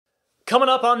Coming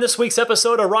up on this week's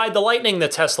episode of Ride the Lightning, the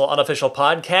Tesla unofficial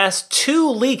podcast, 2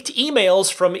 leaked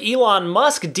emails from Elon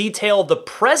Musk detail the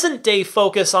present-day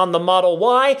focus on the Model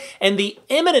Y and the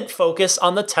imminent focus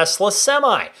on the Tesla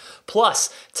Semi.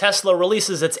 Plus, Tesla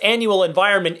releases its annual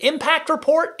environment impact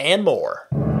report and more.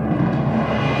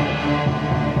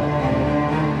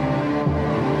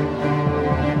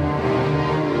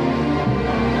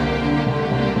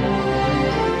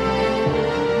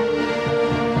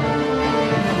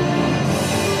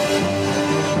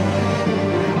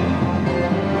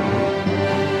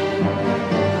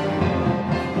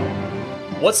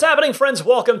 What's happening, friends?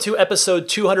 Welcome to episode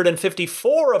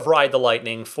 254 of Ride the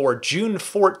Lightning for June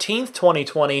 14th,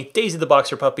 2020. Daisy the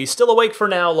Boxer Puppy still awake for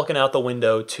now, looking out the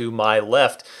window to my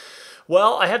left.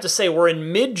 Well, I have to say, we're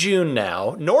in mid-June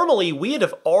now. Normally, we'd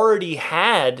have already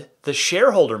had the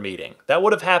shareholder meeting. That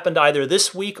would have happened either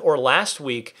this week or last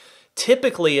week.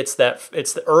 Typically, it's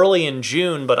early in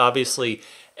June, but obviously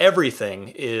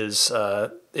everything is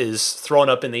thrown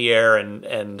up in the air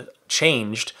and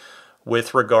changed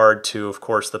with regard to, of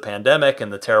course, the pandemic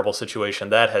and the terrible situation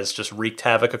that has just wreaked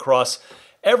havoc across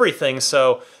everything.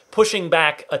 So pushing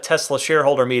back a Tesla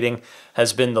shareholder meeting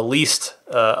has been the least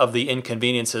of the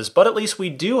inconveniences. But at least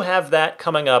we do have that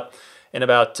coming up in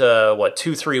about,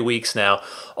 2-3 weeks now.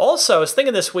 Also, I was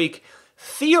thinking this week,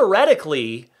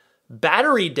 theoretically,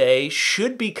 Battery Day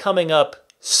should be coming up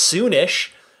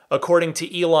soonish, according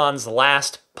to Elon's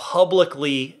last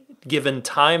publicly given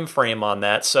time frame on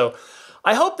that. So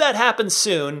I hope that happens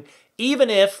soon, even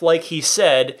if, like he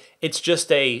said, it's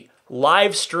just a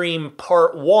live stream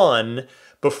part 1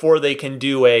 before they can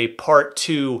do a part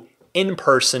 2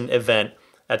 in-person event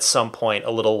at some point a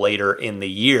little later in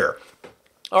the year.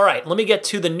 All right, let me get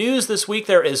to the news this week.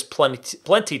 There is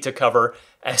plenty to cover,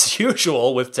 as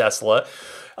usual, with Tesla.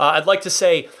 I'd like to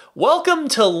say, welcome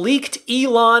to Leaked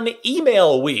Elon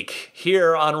Email Week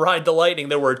here on Ride the Lightning.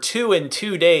 There were 2 in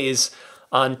 2 days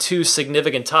on 2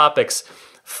 significant topics.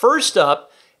 First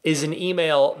up is an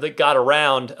email that got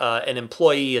around.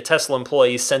 A Tesla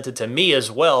employee sent it to me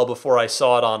as well before I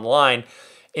saw it online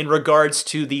in regards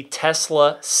to the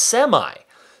Tesla Semi.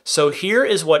 So here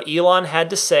is what Elon had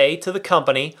to say to the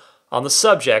company on the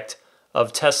subject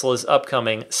of Tesla's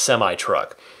upcoming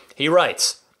semi-truck. He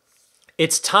writes,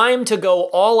 "It's time to go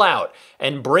all out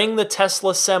and bring the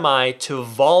Tesla Semi to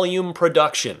volume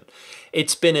production.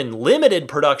 It's been in limited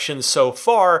production so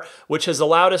far, which has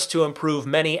allowed us to improve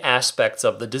many aspects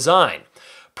of the design.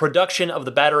 Production of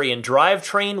the battery and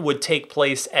drivetrain would take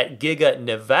place at Giga,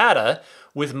 Nevada,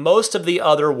 with most of the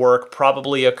other work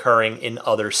probably occurring in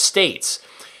other states.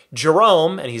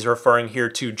 Jerome," and he's referring here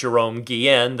to Jerome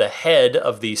Guillen, the head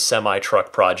of the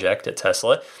semi-truck project at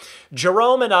Tesla,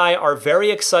 "Jerome and I are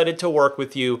very excited to work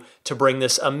with you to bring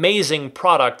this amazing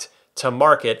product to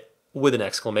market," with an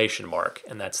exclamation mark,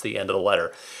 and that's the end of the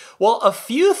letter. Well, a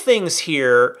few things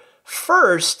here.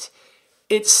 First,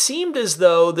 it seemed as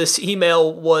though this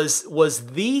email was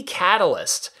the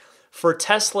catalyst for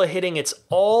Tesla hitting its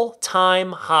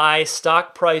all-time high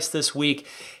stock price this week,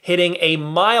 hitting a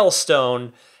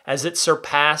milestone as it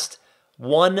surpassed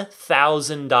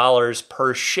 $1,000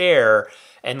 per share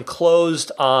and closed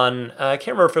on, I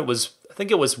can't remember if it was, I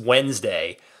think it was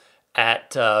Wednesday,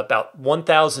 at about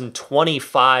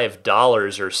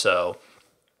 $1,025 or so.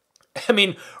 I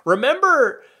mean,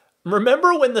 remember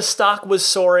when the stock was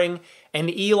soaring and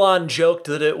Elon joked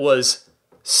that it was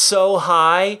so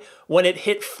high when it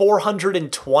hit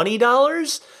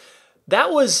 $420?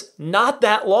 That was not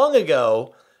that long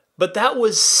ago, but that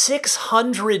was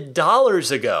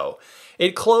 $600 ago.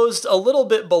 It closed a little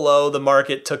bit below. The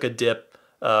market took a dip.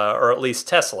 Or at least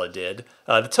Tesla did.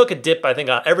 It took a dip, I think,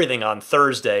 on everything on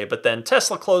Thursday, but then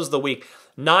Tesla closed the week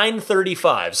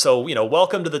 $935. So,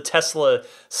 welcome to the Tesla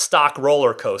stock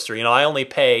roller coaster. I only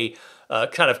pay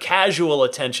kind of casual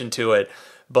attention to it,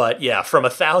 but yeah, from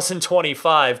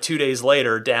 $1,025 2 days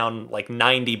later, down like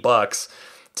 $90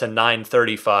 to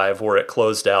 $935, where it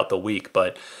closed out the week.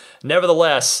 But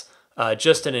nevertheless,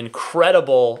 just an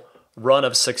incredible run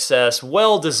of success,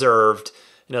 well deserved.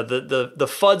 The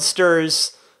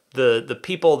Fudsters, the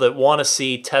people that want to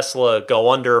see Tesla go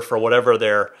under for whatever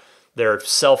their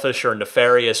selfish or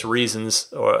nefarious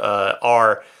reasons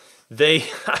are, I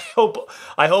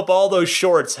hope all those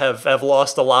shorts have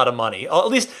lost a lot of money. At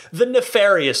least the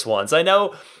nefarious ones. I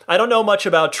don't know much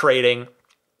about trading,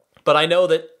 but I know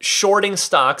that shorting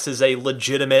stocks is a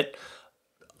legitimate,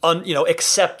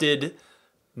 accepted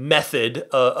method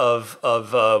of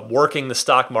working the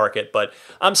stock market, but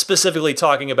I'm specifically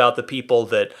talking about the people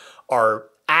that are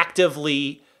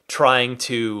actively trying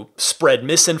to spread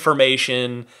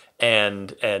misinformation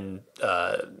and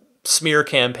smear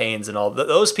campaigns and all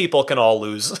those people can all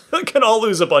lose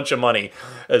a bunch of money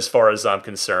as far as I'm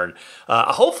concerned.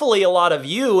 Hopefully a lot of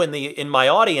you in my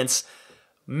audience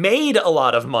made a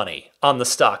lot of money on the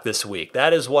stock this week.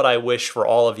 That is what I wish for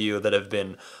all of you that have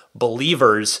been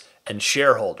believers and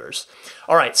shareholders.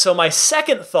 All right, so my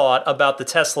second thought about the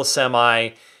Tesla Semi,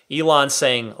 Elon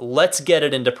saying, let's get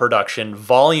it into production,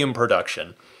 volume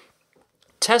production.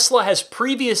 Tesla has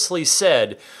previously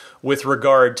said, with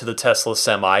regard to the Tesla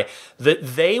Semi,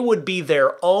 that they would be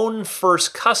their own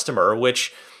first customer,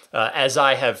 which, as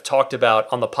I have talked about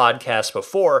on the podcast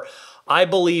before, I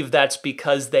believe that's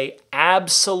because they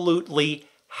absolutely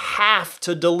have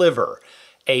to deliver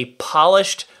a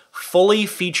polished, fully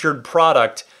featured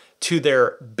product to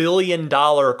their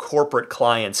billion-dollar corporate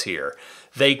clients here.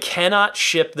 They cannot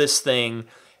ship this thing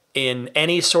in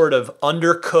any sort of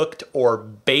undercooked or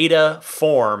beta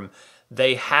form.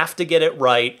 They have to get it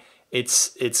right.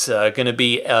 It's going to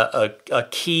be a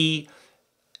key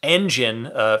engine,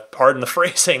 pardon the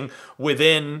phrasing,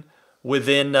 within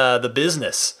the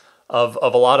business of a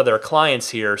lot of their clients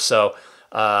here. So,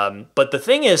 but the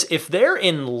thing is, if they're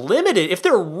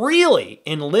really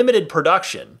in limited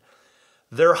production,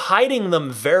 they're hiding them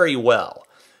very well,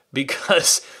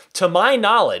 because to my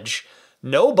knowledge,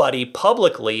 nobody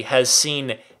publicly has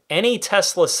seen any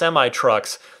Tesla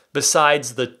semi-trucks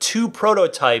besides the 2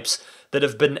 prototypes that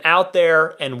have been out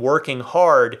there and working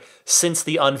hard since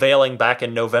the unveiling back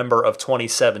in November of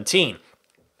 2017.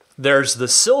 There's the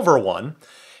silver one,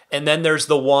 and then there's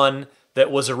the one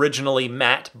that was originally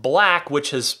matte black,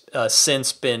 which has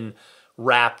since been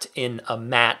wrapped in a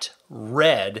matte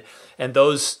red. And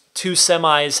those 2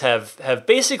 semis have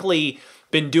basically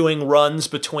been doing runs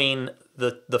between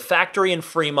the factory in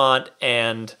Fremont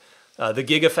and the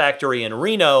Gigafactory in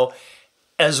Reno,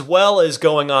 as well as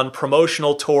going on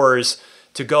promotional tours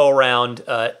to go around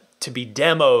to be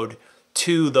demoed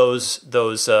to those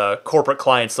corporate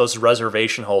clients, those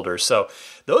reservation holders. So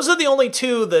those are the only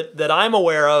 2 that I'm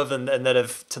aware of and that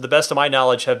have, to the best of my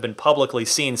knowledge, have been publicly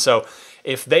seen. So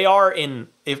if they are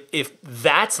if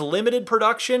that's limited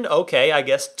production, okay, I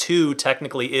guess 2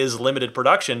 technically is limited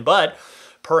production, but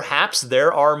perhaps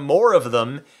there are more of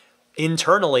them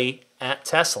internally at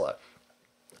Tesla.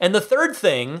 And the third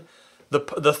thing,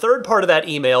 the third part of that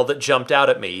email that jumped out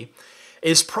at me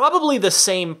is probably the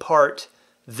same part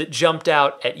that jumped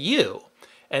out at you.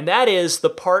 And that is the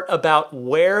part about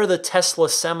where the Tesla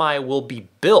Semi will be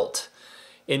built.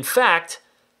 In fact,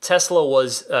 Elon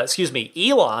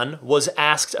was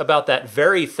asked about that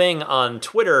very thing on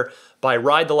Twitter by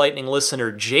Ride the Lightning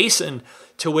listener Jason,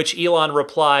 to which Elon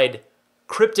replied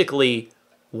cryptically,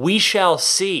 "We shall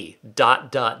see, ...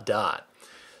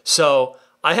 So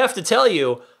I have to tell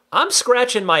you, I'm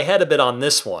scratching my head a bit on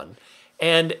this one.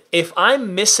 And if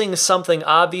I'm missing something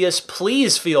obvious,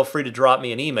 please feel free to drop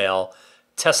me an email,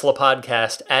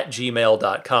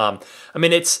 teslapodcast@gmail.com. I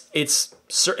mean,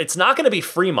 it's not going to be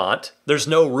Fremont. There's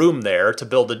no room there to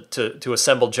build to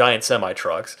assemble giant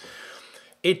semi-trucks.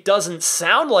 It doesn't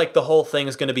sound like the whole thing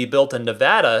is going to be built in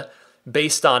Nevada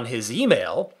based on his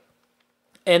email.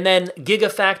 And then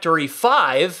Gigafactory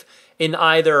 5 in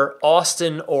either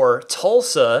Austin or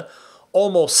Tulsa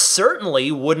almost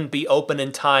certainly wouldn't be open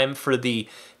in time for the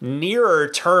nearer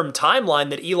term timeline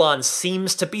that Elon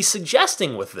seems to be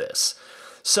suggesting with this.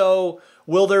 So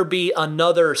will there be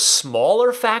another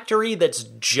smaller factory that's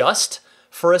just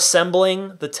for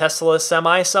assembling the Tesla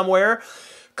Semi somewhere?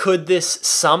 Could this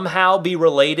somehow be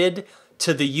related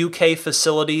to the UK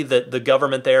facility that the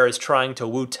government there is trying to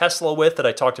woo Tesla with that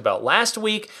I talked about last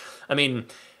week? I mean,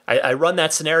 I run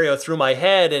that scenario through my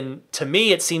head, and to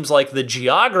me it seems like the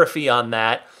geography on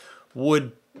that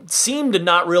would seem to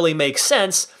not really make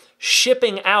sense.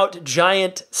 Shipping out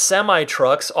giant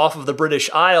semi-trucks off of the British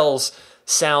Isles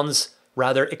sounds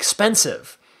rather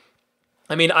expensive.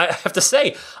 I mean, I have to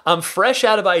say, I'm fresh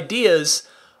out of ideas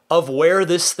of where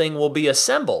this thing will be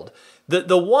assembled.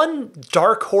 The one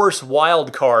dark horse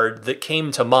wild card that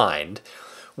came to mind,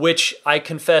 which I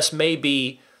confess may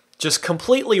be just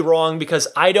completely wrong because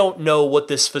I don't know what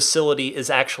this facility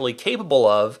is actually capable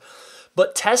of,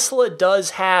 but Tesla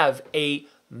does have a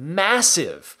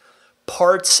massive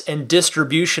parts and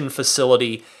distribution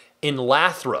facility in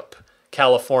Lathrop,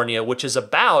 California, which is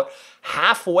about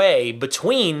halfway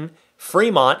between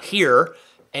Fremont here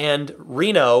and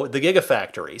Reno, the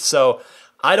Gigafactory. So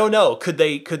I don't know. Could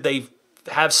they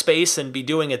have space and be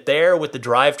doing it there with the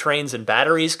drivetrains and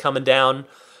batteries coming down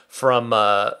from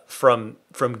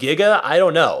Giga? I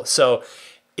don't know. So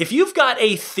if you've got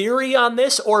a theory on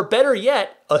this, or better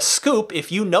yet, a scoop,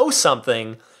 if you know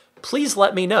something, please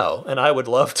let me know, and I would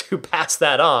love to pass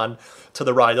that on to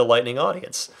the Ride the Lightning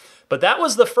audience. But that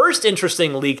was the first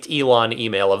interesting leaked Elon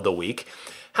email of the week.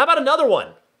 How about another one?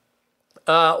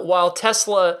 While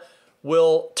Tesla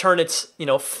will turn its,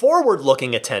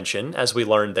 forward-looking attention, as we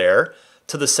learned there,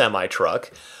 to the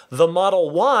semi-truck, the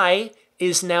Model Y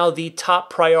is now the top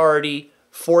priority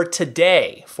for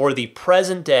today, for the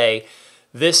present day.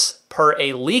 This per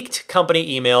a leaked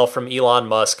company email from Elon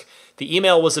Musk. The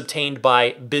email was obtained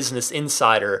by Business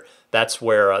Insider. That's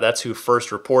who first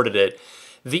reported it.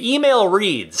 The email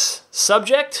reads,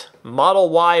 subject, Model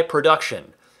Y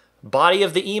production. Body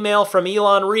of the email from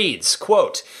Elon reads,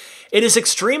 quote, it is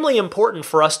extremely important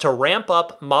for us to ramp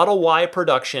up Model Y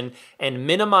production and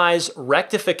minimize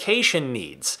rectification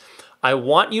needs. I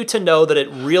want you to know that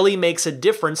it really makes a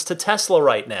difference to Tesla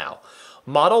right now.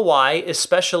 Model Y,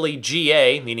 especially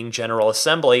GA, meaning General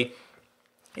Assembly,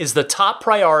 is the top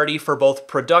priority for both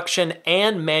production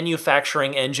and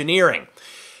manufacturing engineering.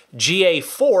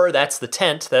 GA4, that's the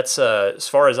tent, that's, as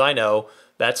far as I know,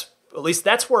 that's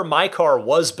where my car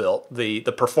was built, the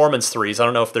Performance 3s. I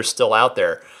don't know if they're still out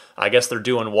there. I guess they're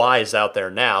doing Ys out there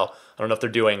now. I don't know if they're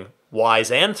doing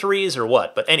Ys and 3s or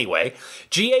what. But anyway,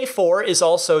 GA4 is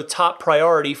also top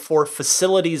priority for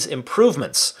facilities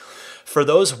improvements. For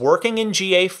those working in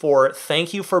GA4,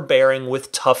 thank you for bearing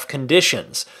with tough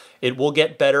conditions. It will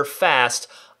get better fast.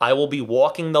 I will be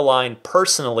walking the line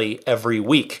personally every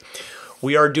week.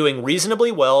 We are doing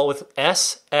reasonably well with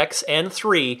S, X, and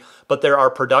 3, but there are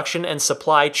production and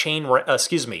supply chain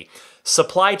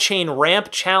ramp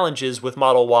challenges with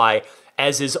Model Y,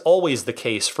 as is always the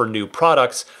case for new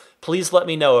products. Please let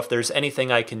me know if there's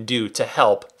anything I can do to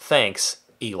help. Thanks,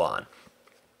 Elon.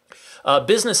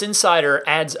 Business Insider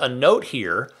adds a note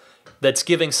here that's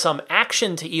giving some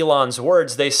action to Elon's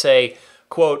words. They say,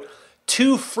 quote,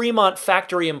 2 Fremont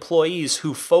factory employees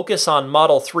who focus on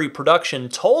Model 3 production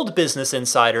told Business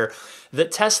Insider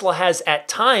that Tesla has at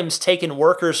times taken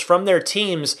workers from their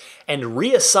teams and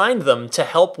reassigned them to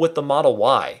help with the Model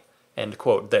Y, end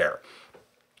quote there.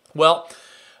 Well,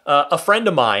 a friend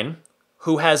of mine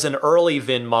who has an early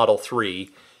VIN Model 3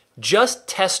 just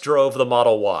test drove the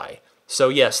Model Y. So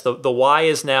yes, the Y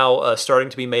is now starting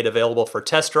to be made available for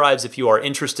test drives. If you are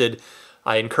interested,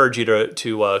 I encourage you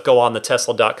to go on the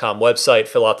Tesla.com website,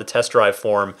 fill out the test drive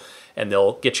form, and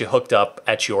they'll get you hooked up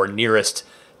at your nearest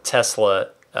Tesla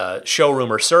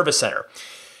showroom or service center.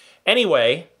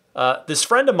 Anyway, this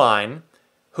friend of mine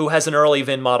who has an early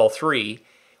VIN Model 3,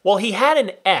 well, he had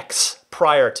an X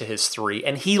prior to his 3,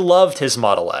 and he loved his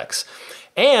Model X.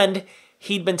 And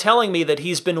he'd been telling me that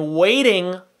he's been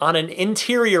waiting on an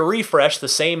interior refresh, the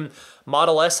same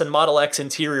Model S and Model X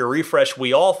interior refresh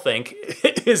we all think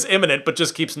is imminent, but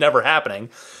just keeps never happening.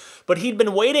 But he'd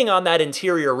been waiting on that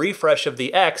interior refresh of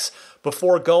the X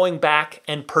before going back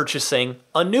and purchasing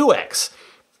a new X.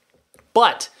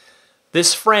 But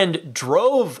this friend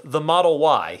drove the Model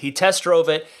Y. He test drove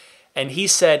it, and he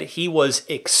said he was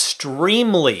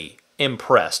extremely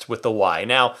impressed with the Y.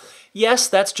 Now, yes,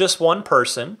 that's just one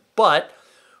person, but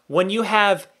when you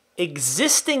have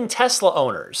existing Tesla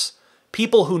owners,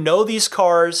 people who know these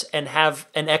cars and have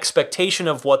an expectation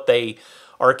of what they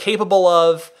are capable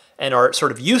of and are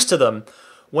sort of used to them,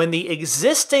 when the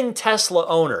existing Tesla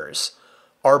owners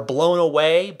are blown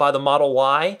away by the Model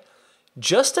Y,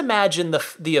 just imagine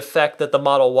the effect that the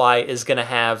Model Y is going to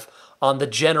have on the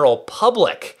general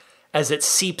public as it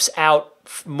seeps out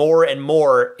more and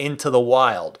more into the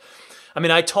wild. I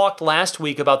mean, I talked last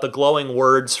week about the glowing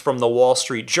words from the Wall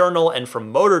Street Journal and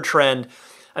from Motor Trend.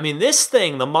 I mean, this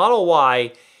thing, the Model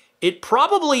Y, it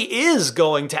probably is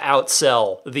going to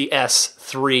outsell the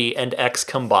S3 and X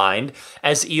combined,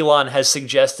 as Elon has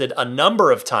suggested a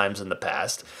number of times in the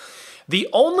past. The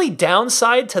only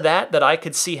downside to that I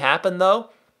could see happen, though,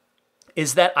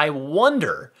 is that I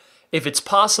wonder if it's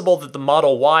possible that the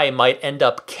Model Y might end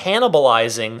up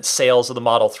cannibalizing sales of the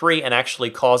Model 3 and actually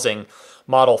causing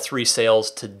Model 3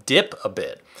 sales to dip a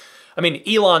bit. I mean,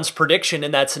 Elon's prediction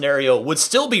in that scenario would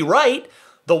still be right.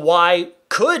 The Y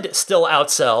could still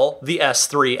outsell the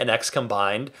S3 and X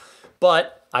combined,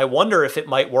 but I wonder if it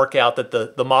might work out that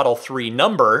the Model 3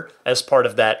 number, as part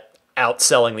of that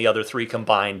outselling the other 3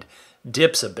 combined,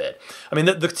 dips a bit. I mean,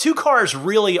 the two cars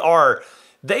really are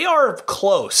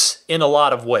close in a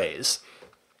lot of ways.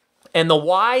 And the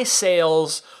Y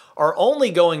sales are only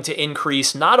going to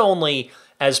increase not only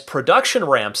as production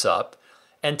ramps up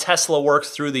and Tesla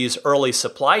works through these early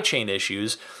supply chain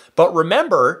issues, but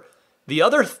remember, the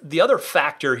other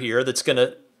factor here that's going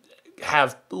to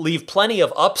leave plenty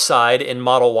of upside in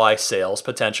Model Y sales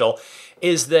potential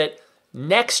is that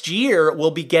next year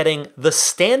we'll be getting the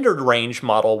standard range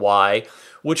Model Y,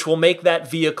 which will make that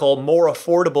vehicle more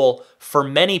affordable for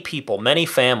many people, many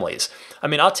families. I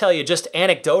mean, I'll tell you, just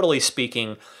anecdotally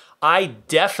speaking, I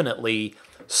definitely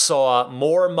saw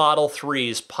more Model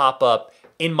 3s pop up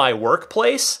in my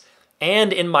workplace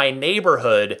and in my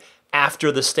neighborhood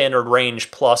after the Standard Range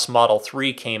Plus Model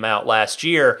 3 came out last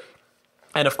year.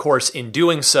 And of course, in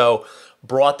doing so,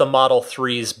 brought the Model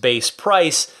 3's base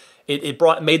price. It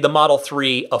made the Model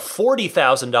 3 a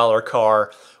 $40,000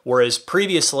 car, whereas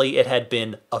previously it had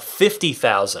been a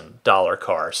 $50,000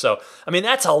 car. So, I mean,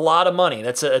 that's a lot of money.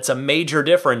 That's a major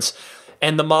difference.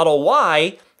 And the Model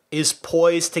Y is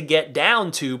poised to get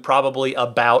down to probably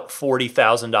about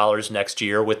 $40,000 next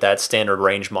year with that standard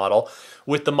range model.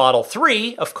 With the Model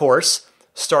 3, of course,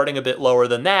 starting a bit lower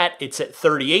than that, it's at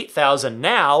 $38,000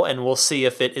 now, and we'll see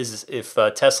if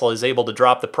Tesla is able to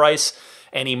drop the price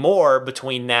any more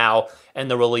between now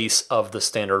and the release of the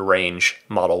standard range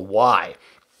Model Y.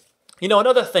 You know,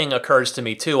 another thing occurs to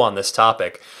me too on this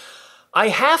topic. I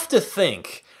have to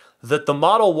think that the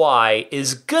Model Y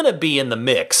is gonna be in the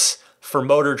mix for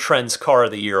Motor Trend's Car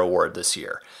of the Year award this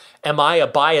year. Am I a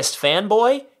biased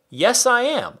fanboy? Yes, I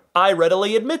am. I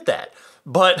readily admit that.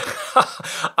 But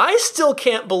I still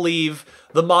can't believe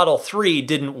the Model 3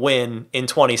 didn't win in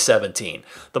 2017.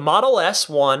 The Model S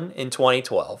won in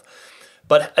 2012.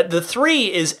 But the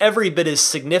 3 is every bit as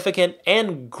significant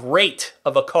and great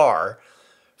of a car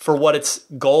for what its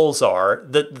goals are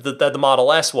that the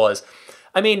Model S was.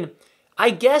 I mean,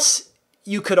 I guess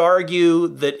you could argue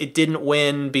that it didn't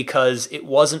win because it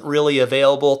wasn't really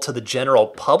available to the general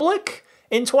public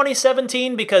in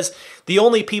 2017, because the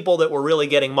only people that were really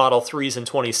getting Model 3s in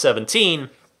 2017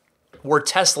 were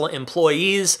Tesla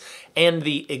employees and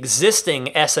the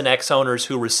existing S and X owners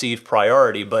who received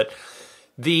priority. But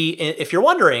if you're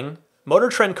wondering, Motor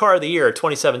Trend Car of the Year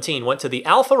 2017 went to the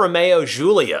Alfa Romeo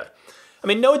Giulia. I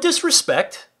mean, no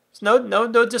disrespect,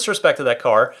 no disrespect to that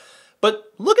car,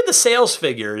 but look at the sales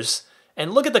figures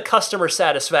and look at the customer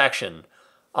satisfaction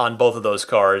on both of those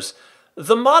cars.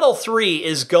 The Model 3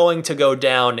 is going to go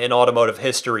down in automotive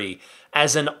history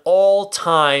as an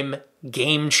all-time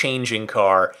game-changing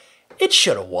car. It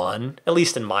should have won, at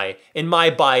least in my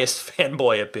biased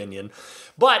fanboy opinion.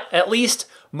 But at least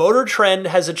Motor Trend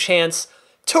has a chance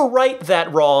to right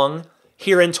that wrong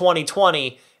here in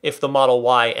 2020 if the Model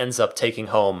Y ends up taking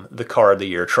home the Car of the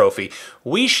Year trophy.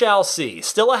 We shall see.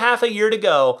 Still a half a year to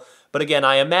go, but again,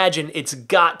 I imagine it's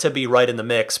got to be right in the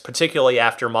mix, particularly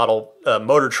after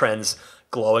Motor Trend's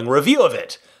glowing review of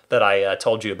it that I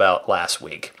told you about last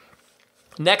week.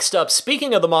 Next up,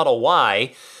 speaking of the Model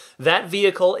Y, that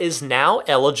vehicle is now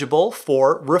eligible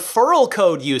for referral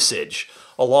code usage,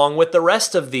 along with the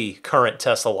rest of the current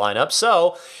Tesla lineup.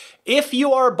 So, if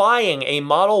you are buying a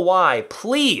Model Y,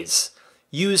 please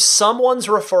use someone's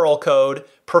referral code,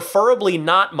 preferably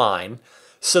not mine,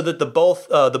 so that the both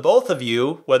of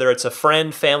you, whether it's a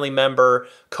friend, family member,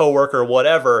 coworker,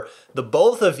 whatever, the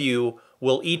both of you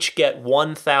will each get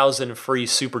 1,000 free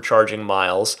supercharging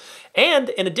miles. And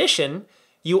in addition,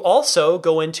 you also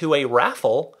go into a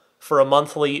raffle for a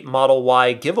monthly Model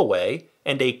Y giveaway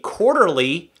and a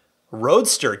quarterly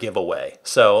Roadster giveaway.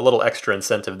 So a little extra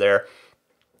incentive there.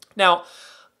 Now,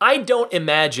 I don't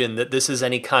imagine that this is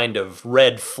any kind of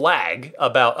red flag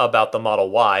about the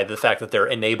Model Y, the fact that they're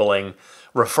enabling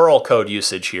referral code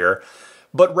usage here,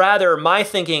 but rather my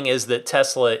thinking is that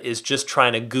Tesla is just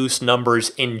trying to goose numbers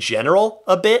in general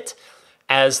a bit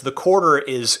as the quarter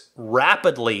is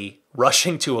rapidly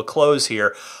rushing to a close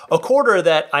here. A quarter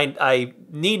that I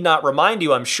need not remind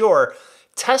you, I'm sure,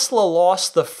 Tesla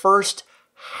lost the first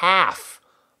half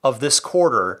of this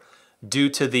quarter due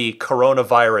to the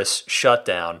coronavirus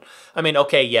shutdown. I mean,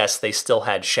 okay, yes, they still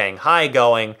had Shanghai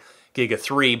going, Giga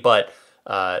 3, but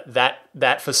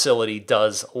that facility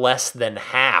does less than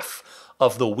half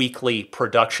of the weekly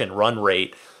production run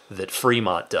rate that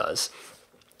Fremont does.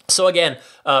 So again,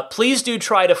 please do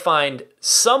try to find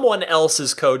someone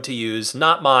else's code to use,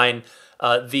 not mine.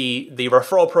 The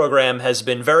referral program has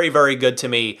been very, very good to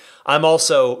me. I'm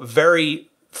also very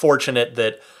fortunate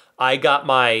that I got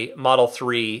my Model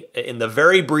 3 in the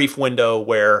very brief window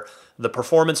where the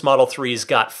performance Model 3s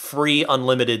got free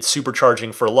unlimited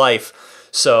supercharging for life.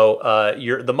 So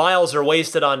the miles are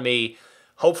wasted on me.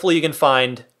 Hopefully you can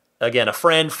find, again, a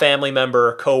friend, family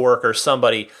member, coworker,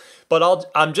 somebody. But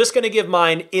I'm just going to give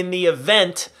mine in the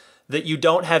event that you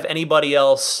don't have anybody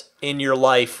else in your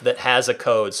life that has a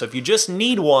code. So if you just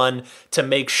need one to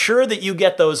make sure that you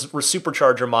get those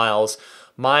supercharger miles,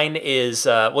 mine is,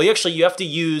 well, actually you have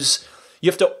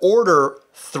to order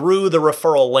through the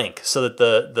referral link so that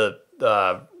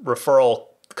the referral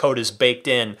code is baked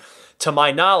in. To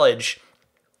my knowledge,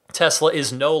 Tesla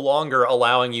is no longer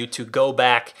allowing you to go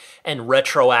back and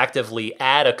retroactively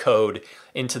add a code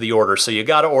into the order. So you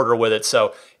got to order with it.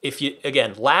 So if you,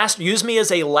 again, use me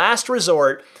as a last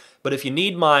resort, but if you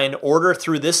need mine, order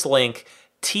through this link,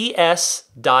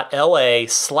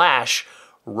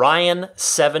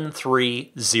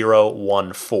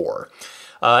 ts.la/Ryan73014.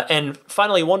 And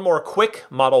finally, one more quick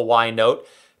Model Y note.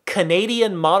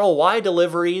 Canadian Model Y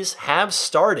deliveries have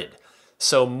started.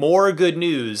 So more good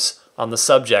news on the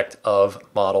subject of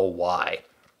Model Y.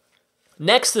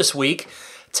 Next this week,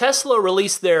 Tesla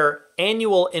released their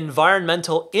annual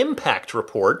environmental impact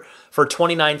report for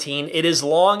 2019. It is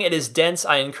long, it is dense.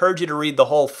 I encourage you to read the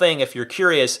whole thing if you're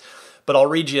curious, but I'll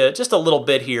read you just a little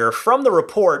bit here. From the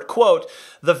report, quote,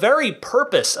 "The very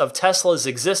purpose of Tesla's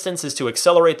existence is to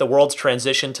accelerate the world's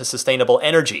transition to sustainable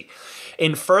energy.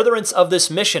 In furtherance of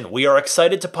this mission, we are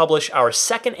excited to publish our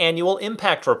second annual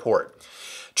impact report.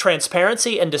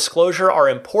 Transparency and disclosure are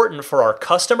important for our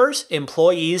customers,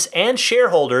 employees, and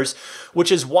shareholders, which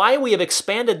is why we have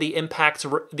expanded the impact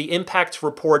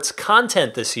report's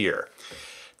content this year.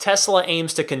 Tesla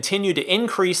aims to continue to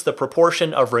increase the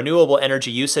proportion of renewable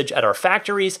energy usage at our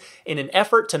factories in an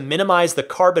effort to minimize the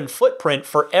carbon footprint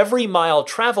for every mile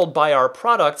traveled by our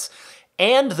products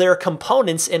and their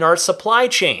components in our supply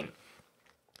chain.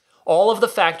 All of the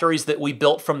factories that we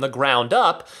built from the ground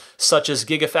up, such as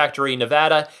Gigafactory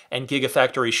Nevada and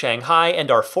Gigafactory Shanghai and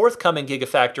our forthcoming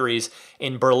Gigafactories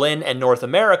in Berlin and North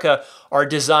America, are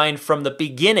designed from the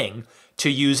beginning to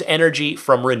use energy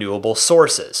from renewable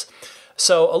sources."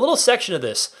 So a little section of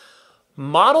this,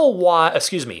 Model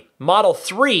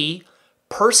 3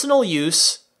 personal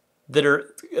use that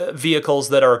are vehicles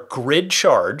that are grid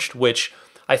charged, which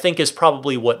I think is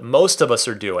probably what most of us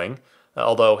are doing,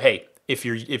 although, hey, if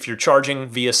you're charging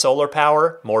via solar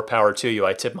power, more power to you.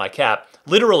 I tip my cap.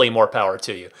 Literally more power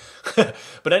to you.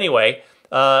 But anyway,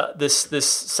 this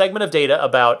segment of data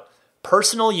about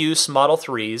personal use Model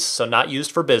 3s, so not used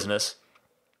for business,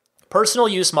 personal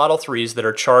use Model 3s that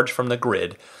are charged from the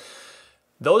grid,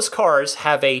 those cars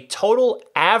have a total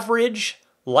average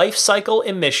life cycle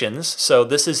emissions, so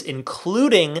this is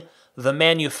including the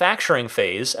manufacturing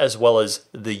phase as well as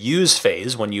the use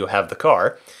phase when you have the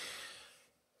car.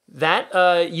 That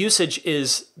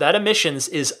emissions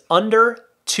is under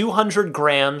 200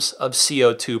 grams of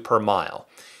CO2 per mile.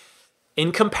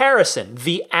 In comparison,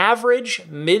 the average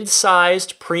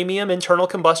mid-sized premium internal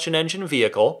combustion engine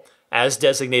vehicle, as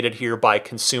designated here by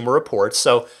Consumer Reports,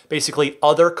 so basically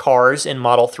other cars in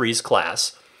Model 3's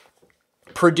class,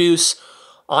 produce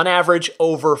on average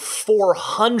over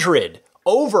 400,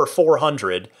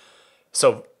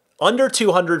 so under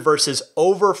 200 versus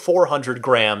over 400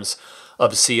 grams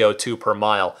of CO2 per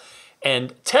mile.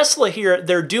 And Tesla here,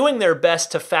 they're doing their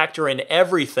best to factor in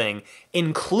everything,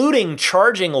 including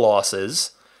charging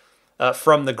losses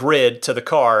from the grid to the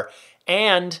car,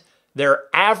 and they're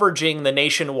averaging the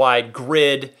nationwide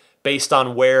grid based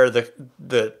on where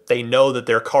they know that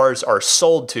their cars are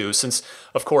sold to, since,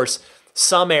 of course,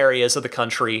 some areas of the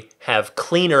country have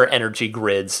cleaner energy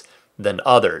grids than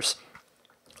others.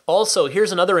 Also,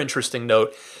 here's another interesting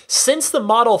note. Since the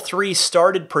Model 3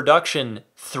 started production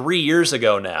 3 years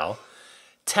ago now,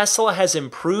 Tesla has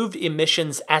improved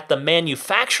emissions at the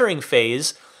manufacturing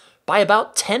phase by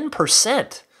about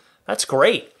 10%. That's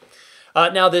great.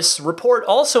 Now, this report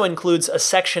also includes a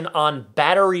section on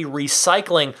battery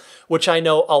recycling, which I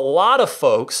know a lot of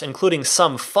folks, including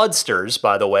some fudsters,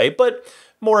 by the way, but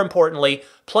more importantly,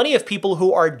 plenty of people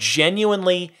who are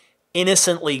genuinely,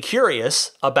 innocently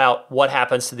curious about what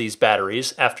happens to these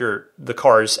batteries after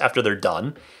they're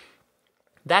done.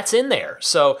 That's in there.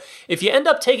 So if you end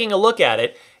up taking a look at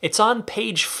it, it's on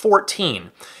page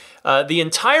 14. The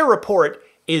entire report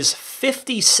is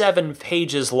 57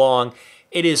 pages long.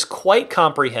 It is quite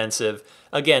comprehensive.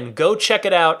 Again, go check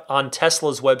it out on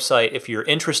Tesla's website if you're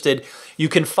interested. You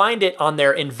can find it on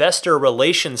their investor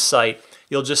relations site.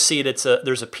 You'll just see it.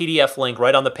 There's a PDF link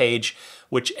right on the page,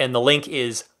 and the link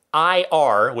is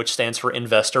IR, which stands for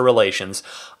Investor Relations,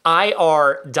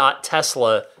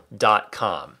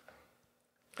 ir.tesla.com.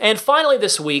 And finally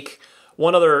this week,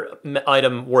 one other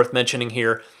item worth mentioning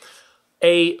here,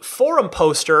 a forum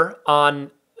poster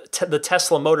on the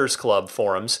Tesla Motors Club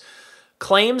forums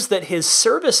claims that his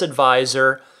service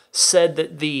advisor said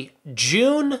that the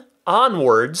June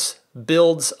onwards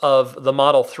builds of the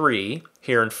Model 3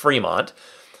 here in Fremont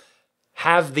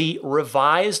have the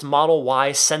revised Model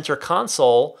Y center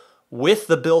console with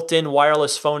the built-in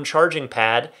wireless phone charging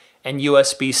pad and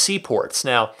USB-C ports.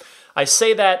 Now, I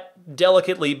say that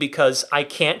delicately because I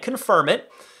can't confirm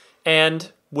it,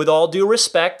 and with all due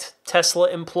respect, Tesla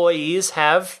employees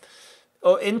have,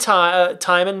 in time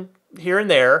and here and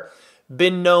there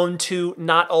been known to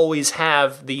not always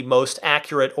have the most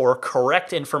accurate or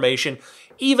correct information,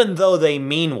 even though they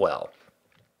mean well.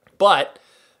 But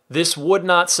this would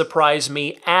not surprise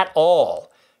me at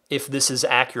all if this is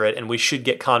accurate, and we should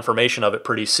get confirmation of it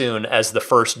pretty soon as the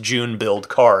first June build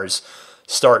cars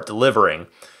start delivering.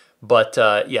 But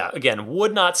again,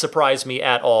 would not surprise me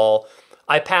at all.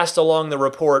 I passed along the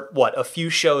report, a few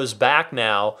shows back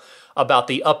now, about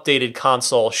the updated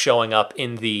console showing up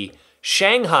in the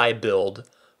Shanghai build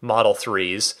Model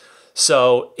 3s.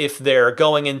 So if they're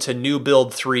going into new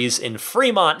build 3s in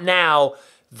Fremont now,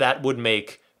 that would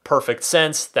make perfect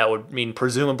sense. That would mean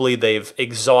presumably they've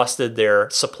exhausted their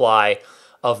supply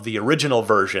of the original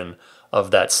version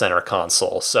of that center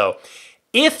console. So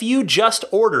if you just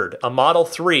ordered a Model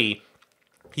 3,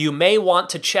 you may want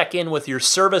to check in with your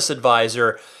service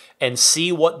advisor and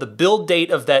see what the build date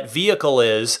of that vehicle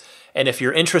is. And if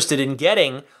you're interested in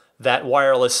getting that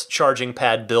wireless charging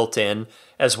pad built in,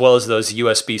 as well as those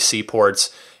USB-C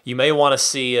ports, you may want to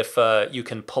see if you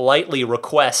can politely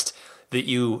request that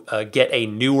you get a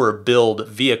newer build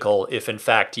vehicle if in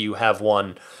fact you have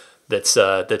one that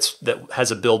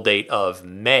has a build date of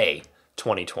May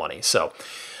 2020. So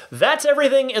that's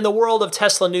everything in the world of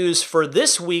Tesla news for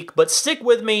this week, but stick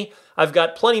with me. I've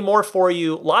got plenty more for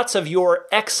you. Lots of your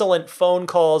excellent phone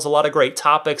calls, a lot of great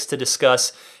topics to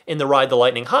discuss in the Ride the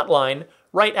Lightning hotline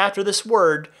right after this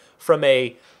word from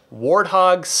a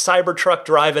Warthog Cybertruck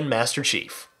driving Master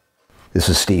Chief. This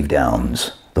is Steve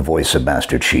Downs, the voice of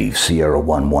Master Chief, Sierra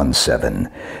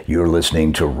 117. You're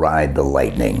listening to Ride the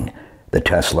Lightning, the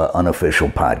Tesla unofficial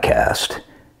podcast.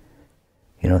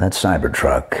 You know, that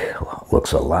Cybertruck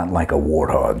looks a lot like a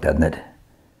Warthog, doesn't it?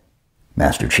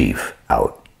 Master Chief,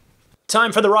 out.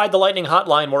 Time for the Ride the Lightning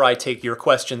hotline, where I take your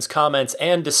questions, comments,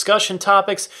 and discussion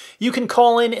topics. You can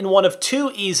call in one of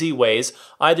two easy ways.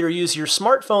 Either use your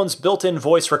smartphone's built-in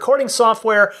voice recording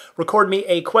software, record me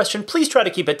a question. Please try to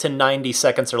keep it to 90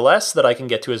 seconds or less so that I can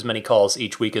get to as many calls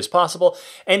each week as possible.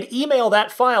 And email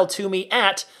that file to me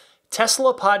at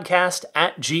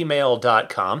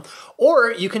teslapodcast@gmail.com.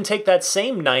 Or you can take that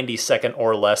same 90-second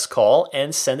or less call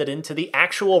and send it into the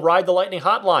actual Ride the Lightning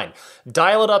hotline.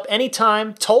 Dial it up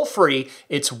anytime, toll free.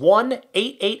 It's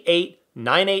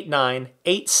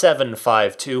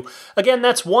 1-888-989-8752. Again,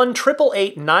 that's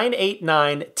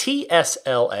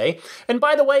 1-888-989-TSLA. And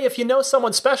by the way, if you know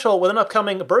someone special with an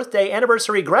upcoming birthday,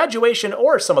 anniversary, graduation,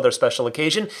 or some other special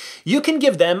occasion, you can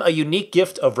give them a unique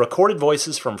gift of recorded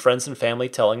voices from friends and family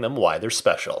telling them why they're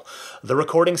special. The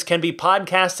recordings can be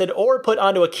podcasted or put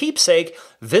onto a keepsake.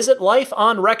 Visit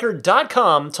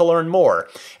lifeonrecord.com to learn more.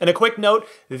 And a quick note,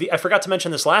 I forgot to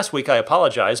mention this last week, I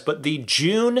apologize, but the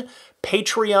June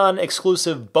Patreon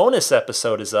exclusive bonus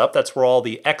episode is up. That's where all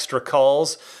the extra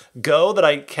calls go that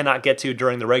I cannot get to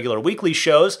during the regular weekly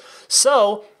shows.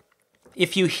 So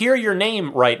if you hear your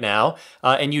name right now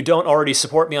and you don't already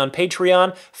support me on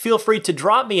Patreon, feel free to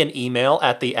drop me an email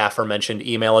at the aforementioned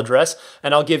email address,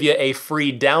 and I'll give you a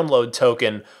free download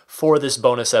token for this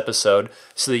bonus episode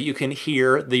so that you can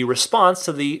hear the response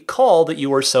to the call that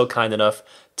you were so kind enough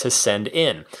to send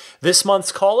in. This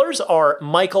month's callers are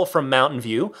Michael from Mountain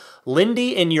View,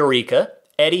 Lindy in Eureka,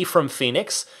 Eddie from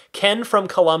Phoenix, Ken from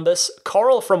Columbus,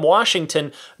 Carl from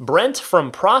Washington, Brent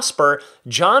from Prosper,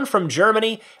 John from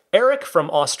Germany, Eric from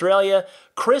Australia,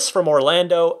 Chris from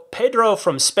Orlando, Pedro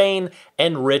from Spain,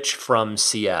 and Rich from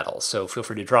Seattle. So feel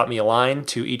free to drop me a line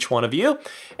to each one of you.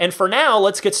 And for now,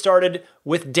 let's get started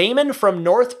with Damon from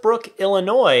Northbrook,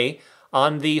 Illinois,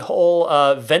 on the whole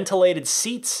ventilated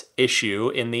seats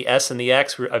issue in the S and the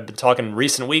X. I've been talking in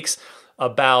recent weeks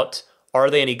about, are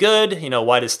they any good?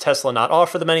 Why does Tesla not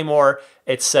offer them anymore,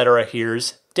 etc.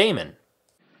 Here's Damon.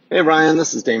 Hey Ryan,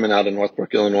 this is Damon out of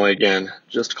Northbrook, Illinois again.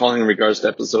 Just calling in regards to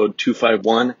episode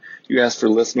 251. You asked for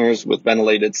listeners with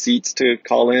ventilated seats to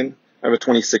call in. I have a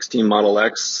 2016 Model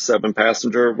X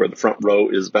 7-passenger where the front row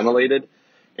is ventilated.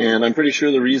 And I'm pretty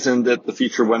sure the reason that the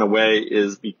feature went away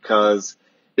is because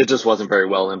it just wasn't very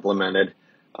well implemented.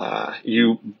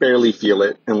 You barely feel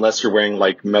it unless you're wearing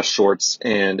like mesh shorts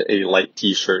and a light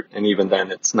t-shirt. And even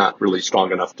then, it's not really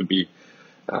strong enough to be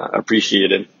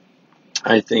appreciated.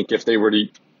 I think if they were to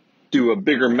do a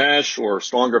bigger mesh or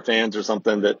stronger fans or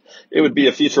something, that it would be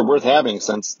a feature worth having,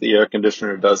 since the air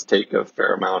conditioner does take a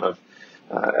fair amount of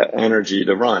energy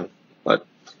to run. But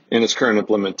in its current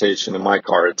implementation in my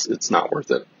car, it's not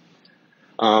worth it.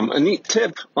 A neat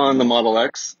tip on the Model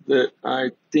X that I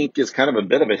think is kind of a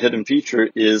bit of a hidden feature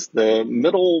is the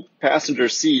middle passenger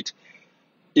seat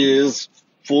is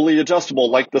fully adjustable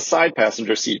like the side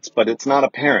passenger seats, but it's not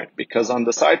apparent because on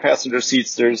the side passenger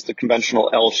seats, there's the conventional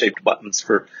L-shaped buttons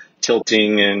for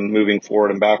tilting and moving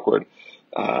forward and backward.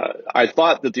 I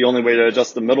thought that the only way to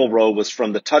adjust the middle row was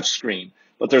from the touch screen,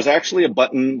 but there's actually a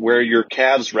button where your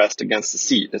calves rest against the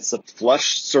seat. It's a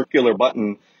flush circular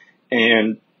button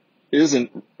and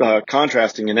isn't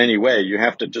contrasting in any way. You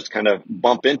have to just kind of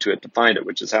bump into it to find it,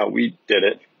 which is how we did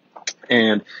it.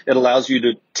 And it allows you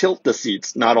to tilt the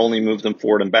seats, not only move them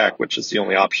forward and back, which is the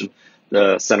only option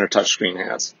the center touchscreen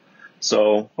has.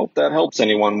 So hope that helps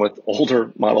anyone with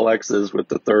older Model X's with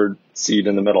the third seat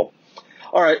in the middle.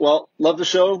 All right, well, love the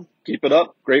show. Keep it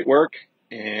up. Great work,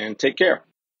 and take care.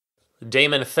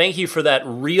 Damon, thank you for that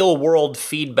real-world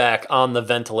feedback on the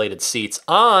ventilated seats.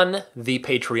 On the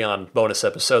Patreon bonus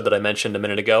episode that I mentioned a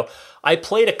minute ago, I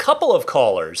played a couple of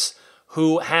callers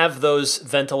who have those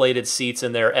ventilated seats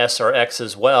in their S or X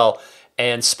as well,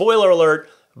 and spoiler alert,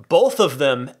 both of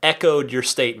them echoed your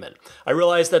statement. I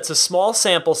realize that's a small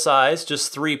sample size,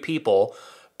 just 3 people,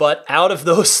 but out of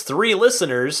those 3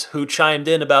 listeners who chimed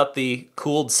in about the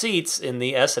cooled seats in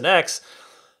the S and X,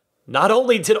 not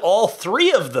only did all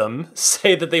 3 of them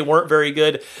say that they weren't very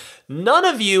good, none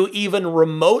of you even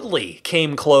remotely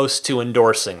came close to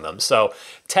endorsing them. So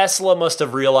Tesla must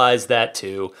have realized that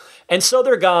too, and so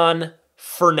they're gone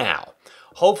for now.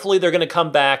 Hopefully they're going to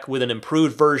come back with an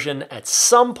improved version at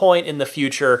some point in the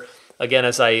future. Again,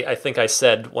 as I think I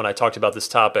said when I talked about this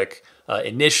topic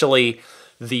initially,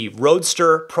 the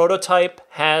Roadster prototype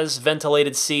has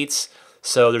ventilated seats,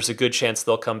 so there's a good chance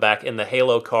they'll come back in the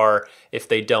Halo car if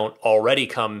they don't already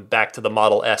come back to the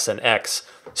Model S and X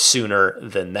sooner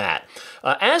than that.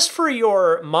 As for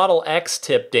your Model X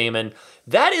tip, Damon,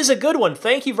 that is a good one.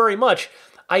 Thank you very much.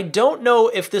 I don't know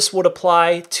if this would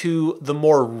apply to the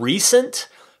more recent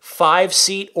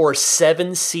 5-seat or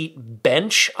 7-seat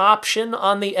bench option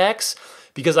on the X,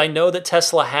 because I know that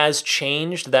Tesla has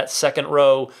changed that second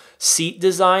row seat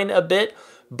design a bit,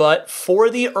 but for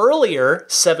the earlier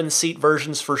 7-seat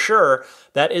versions for sure,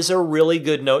 that is a really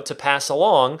good note to pass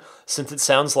along, since it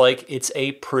sounds like it's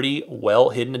a pretty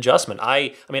well-hidden adjustment.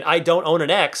 I mean, I don't own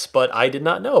an X, but I did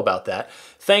not know about that.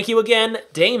 Thank you again,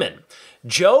 Damon.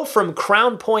 Joe from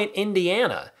Crown Point,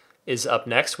 Indiana, is up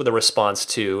next with a response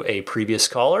to a previous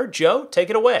caller. Joe, take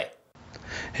it away.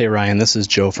 Hey Ryan, this is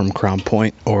Joe from Crown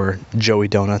Point, or Joey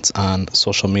Donuts on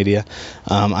social media.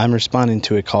 I'm responding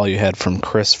to a call you had from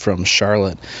Chris from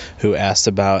Charlotte, who asked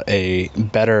about a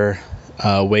better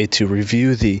way to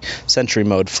review the Sentry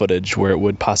Mode footage, where it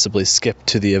would possibly skip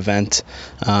to the event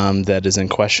that is in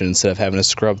question instead of having to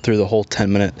scrub through the whole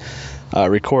 10-minute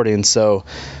recording. So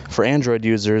for Android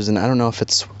users, and I don't know if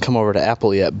it's come over to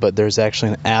Apple yet, but there's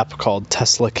actually an app called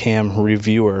Tesla Cam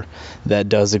Reviewer that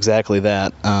does exactly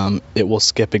that. It will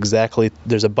skip exactly,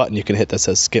 there's a button you can hit that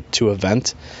says skip to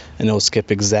event, and it will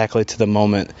skip exactly to the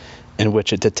moment in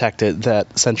which it detected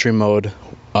that Sentry Mode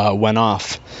went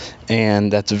off.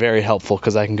 And that's very helpful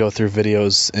because I can go through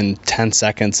videos in 10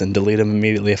 seconds and delete them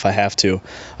immediately if I have to.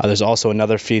 There's also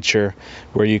another feature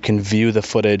where you can view the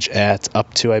footage at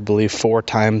up to, I believe, 4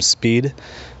 times speed.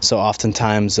 So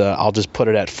oftentimes I'll just put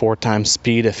it at 4 times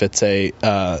speed if it's a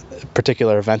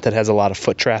particular event that has a lot of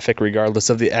foot traffic, regardless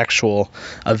of the actual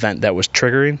event that was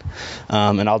triggering.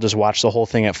 And I'll just watch the whole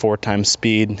thing at 4 times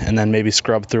speed and then maybe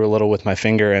scrub through a little with my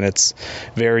finger, and it's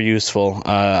very useful.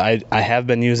 I have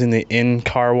been using the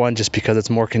in-car one just because it's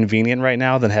more convenient right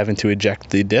now than having to eject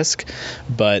the disc,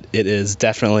 but it is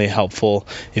definitely helpful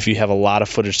if you have a lot of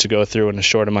footage to go through in a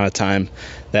short amount of time.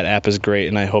 That app is great,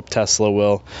 and I hope Tesla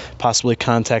will possibly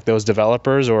contact those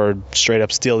developers or straight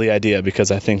up steal the idea, because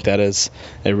I think that is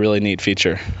a really neat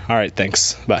feature. All right,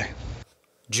 thanks. Bye.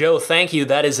 Joe, thank you.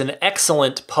 That is an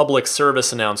excellent public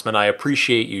service announcement. I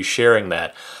appreciate you sharing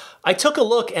that. I took a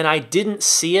look and I didn't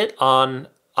see it on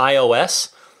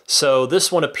iOS. So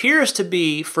this one appears to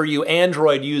be for you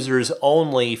Android users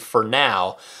only for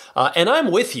now. And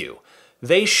I'm with you.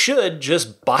 They should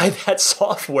just buy that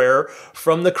software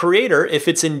from the creator if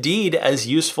it's indeed as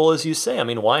useful as you say. I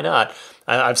mean, why not?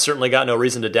 I've certainly got no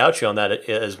reason to doubt you on that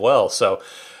as well. So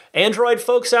Android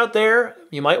folks out there,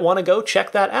 you might want to go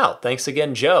check that out. Thanks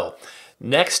again, Joe.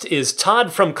 Next is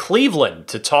Todd from Cleveland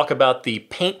to talk about the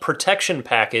paint protection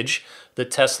package that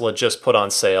Tesla just put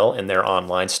on sale in their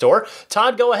online store.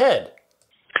 Todd, go ahead.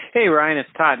 Hey, Ryan, it's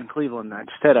Todd in Cleveland. I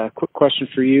just had a quick question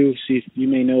for you, see if you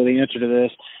may know the answer to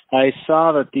this. I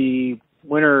saw that the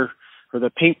winter or the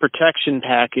paint protection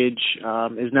package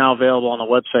is now available on the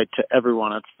website to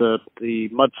everyone. It's the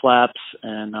mud flaps,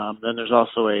 and then there's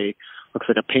also looks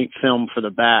like a paint film for the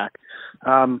back.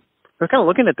 We're kind of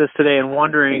looking at this today and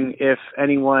wondering if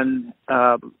anyone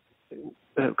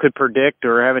could predict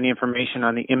or have any information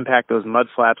on the impact those mud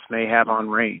flaps may have on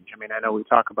range. I mean, I know we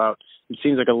talk about, it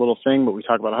seems like a little thing, but we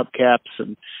talk about hubcaps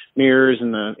and mirrors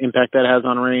and the impact that has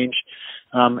on range.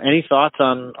 Any thoughts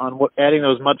on what adding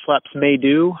those mud flaps may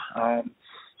do? I'm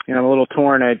a little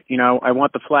torn. I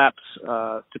want the flaps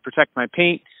to protect my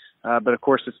paint, but of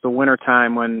course it's the winter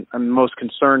time when I'm most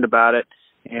concerned about it,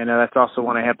 and that's also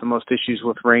when I have the most issues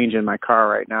with range in my car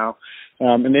right now.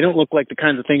 And they don't look like the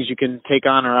kinds of things you can take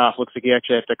on or off. Looks like you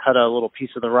actually have to cut a little piece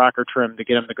of the rocker trim to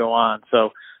get them to go on. So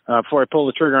before I pull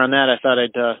the trigger on that, I thought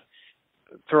I'd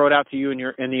throw it out to you and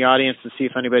in the audience to see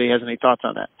if anybody has any thoughts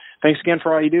on that. Thanks again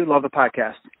for all you do. Love the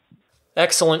podcast.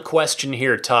 Excellent question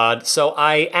here, Todd. So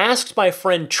I asked my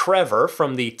friend Trevor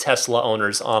from the Tesla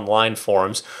Owners Online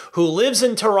forums, who lives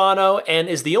in Toronto and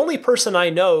is the only person I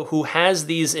know who has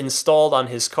these installed on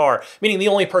his car, meaning the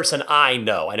only person I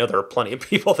know. I know there are plenty of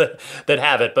people that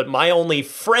have it, but my only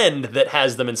friend that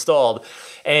has them installed.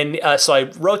 And so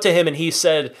I wrote to him and he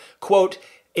said, quote,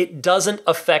 "It doesn't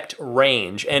affect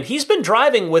range." And he's been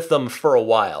driving with them for a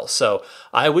while. So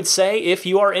I would say if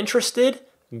you are interested,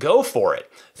 go for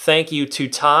it. Thank you to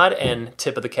Todd, and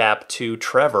tip of the cap to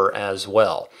Trevor as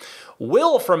well.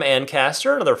 Will from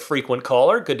Ancaster, another frequent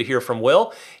caller. Good to hear from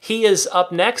Will. He is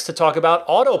up next to talk about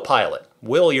autopilot.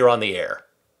 Will, you're on the air.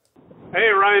 Hey,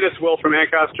 Ryan, it's Will from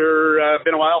Ancaster.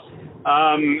 Been a while.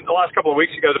 The last couple of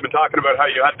weeks, you guys have been talking about how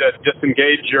you had to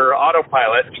disengage your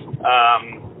autopilot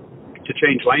to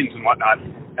change lanes and whatnot.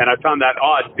 And I found that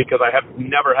odd because I have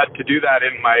never had to do that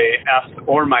in my S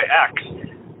or my X.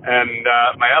 And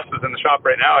my S is in the shop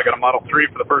right now. I got a Model 3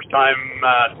 for the first time.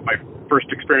 It's my first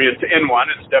experience in one.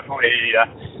 It's definitely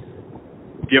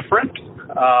different.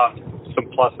 Some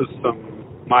pluses, some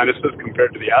minuses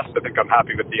compared to the S. I think I'm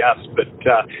happy with the S. But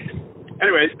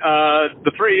anyway,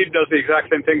 the 3 does the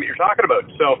exact same thing that you're talking about.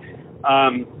 So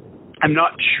I'm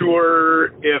not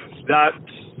sure if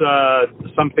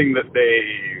that's something that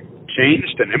they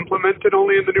changed and implemented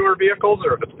only in the newer vehicles,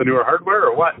 or if it's the newer hardware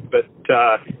or what. But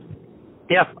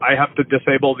yeah, I have to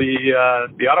disable the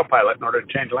autopilot in order to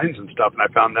change lanes and stuff, and I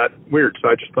found that weird. So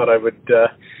I just thought I would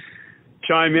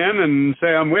chime in and say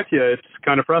I'm with you. It's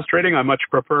kind of frustrating. I much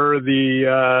prefer the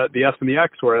S and the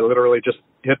X, where I literally just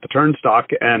hit the turn stalk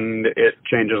and it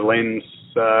changes lanes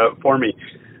for me.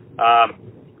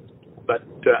 But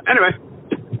anyway,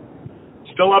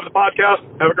 still love the podcast.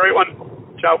 Have a great one.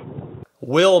 Ciao.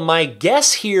 Will, my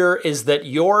guess here is that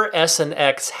your S and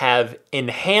X have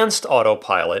enhanced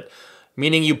autopilot,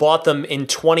 meaning you bought them in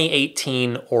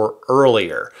 2018 or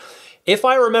earlier. If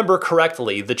I remember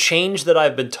correctly, the change that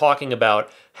I've been talking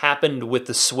about happened with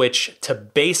the switch to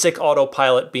basic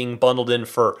autopilot being bundled in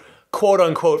for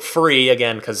quote-unquote free,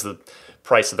 again, because the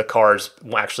price of the cars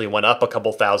actually went up a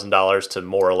couple $1,000s to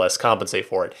more or less compensate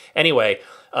for it. Anyway,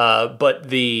 but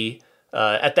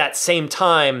at that same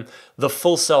time, the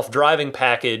full self-driving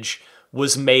package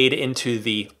was made into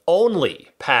the only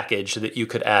package that you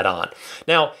could add on.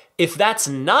 Now, if that's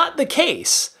not the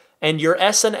case, and your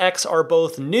S and X are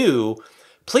both new,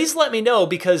 please let me know,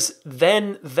 because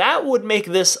then that would make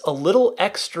this a little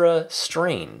extra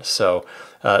strange. So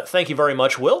thank you very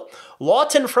much, Will.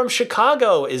 Lawton from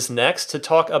Chicago is next to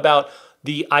talk about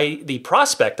the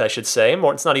prospect, I should say,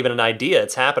 more, it's not even an idea,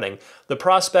 it's happening, the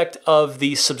prospect of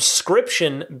the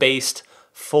subscription-based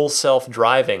full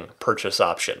self-driving purchase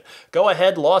option. Go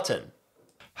ahead, Lawton.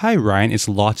 Hi, Ryan. It's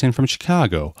Lawton from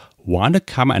Chicago. Want to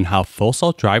comment on how full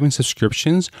self-driving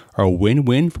subscriptions are a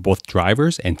win-win for both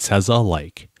drivers and Tesla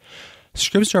alike.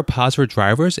 Subscriptions are positive for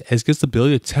drivers as it gives the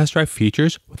ability to test drive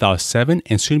features without a $7,000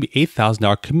 and soon to be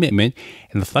 $8,000 commitment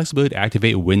and the flexibility to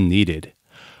activate when needed.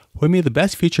 What made the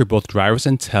best feature of both drivers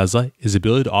and Tesla is the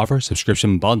ability to offer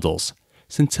subscription bundles.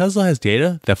 Since Tesla has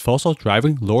data that full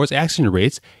self-driving lowers accident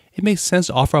rates, it makes sense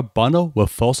to offer a bundle with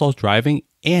full self-driving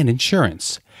and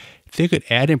insurance. They could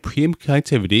add in premium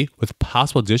connectivity with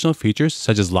possible additional features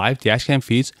such as live dashcam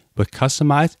feeds with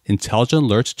customized intelligent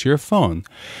alerts to your phone.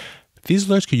 These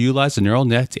alerts could utilize the neural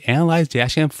net to analyze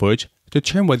dashcam footage to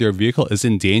determine whether your vehicle is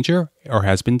in danger or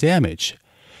has been damaged.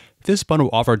 This bundle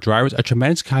will offer drivers a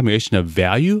tremendous combination of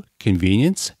value,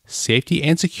 convenience, safety,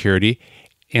 and security,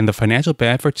 and the financial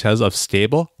benefit for Tesla of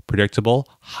stable, predictable,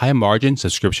 high-margin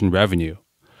subscription revenue.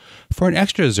 For an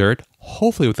extra dessert,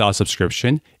 hopefully without a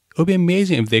subscription, it would be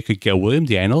amazing if they could get William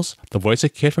Daniels, the voice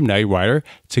of Kid from Knight Rider,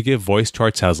 to give voice to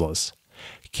our Teslas.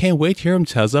 Can't wait to hear from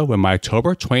Tesla when my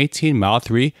October 2018 Model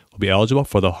 3 will be eligible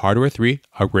for the Hardware 3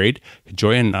 upgrade to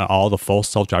join in on all the full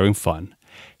self-driving fun.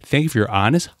 Thank you for your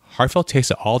honest, heartfelt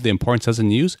takes of all the important Tesla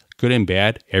news, good and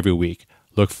bad, every week.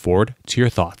 Look forward to your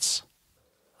thoughts.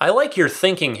 I like your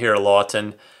thinking here,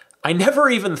 Lawton. I never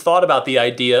even thought about the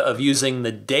idea of using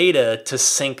the data to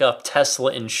sync up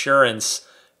Tesla insurance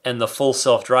and the full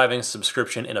self-driving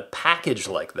subscription in a package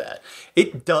like that.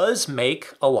 It does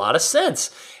make a lot of sense.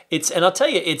 And I'll tell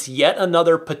you, it's yet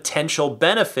another potential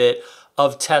benefit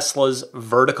of Tesla's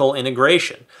vertical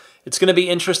integration. It's going to be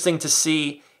interesting to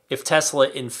see if Tesla,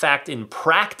 in fact, in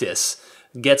practice,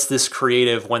 gets this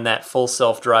creative when that full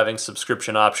self-driving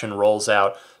subscription option rolls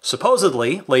out,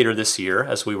 supposedly later this year,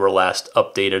 as we were last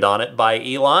updated on it by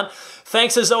Elon.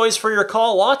 Thanks as always for your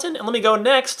call, Lawton. And let me go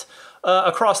next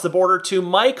across the border to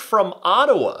Mike from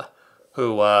Ottawa,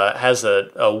 who has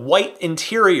a white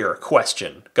interior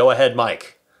question. Go ahead,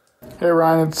 Mike. Hey,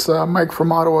 Ryan. It's Mike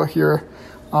from Ottawa here.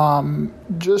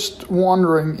 Just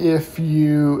wondering if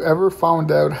you ever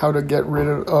found out how to get rid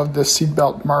of the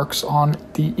seatbelt marks on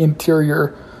the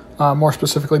interior, more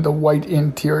specifically the white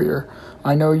interior.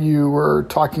 I know you were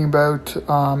talking about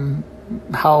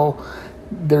how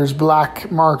there's black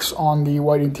marks on the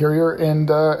white interior. And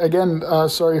again,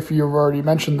 sorry if you've already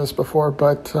mentioned this before,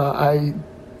 but I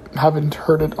haven't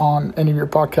heard it on any of your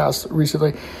podcasts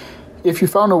recently. If you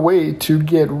found a way to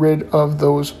get rid of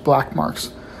those black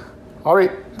marks. All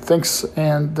right, thanks,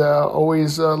 and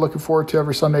always looking forward to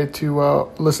every Sunday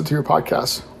to listen to your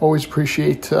podcast. Always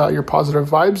appreciate your positive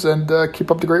vibes, and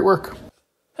keep up the great work.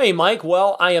 Hey, Mike.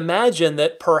 Well, I imagine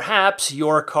that perhaps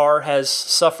your car has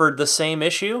suffered the same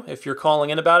issue if you're calling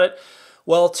in about it.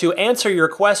 Well, to answer your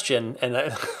question, and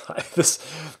this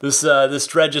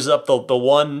dredges up the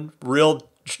one real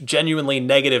genuinely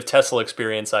negative Tesla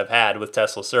experience I've had with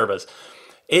Tesla service.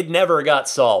 It never got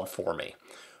solved for me.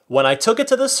 When I took it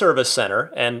to the service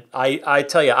center, and I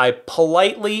tell you, I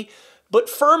politely but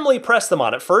firmly pressed them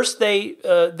on it. First, they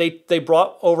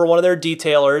brought over one of their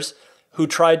detailers who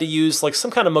tried to use like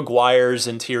some kind of Meguiar's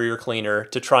interior cleaner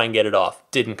to try and get it off.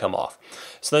 Didn't come off.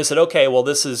 So they said, okay, well,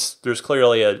 there's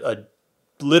clearly a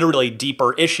literally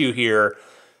deeper issue here.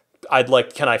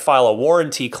 Can I file a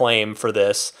warranty claim for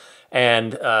this?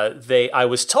 And I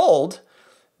was told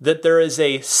that there is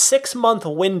a 6-month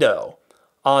window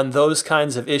on those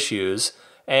kinds of issues.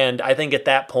 And I think at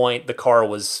that point, the car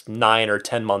was 9 or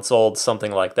 10 months old,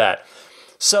 something like that.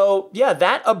 So yeah,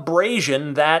 that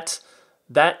abrasion, that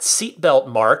seatbelt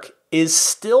mark is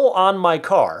still on my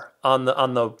car, on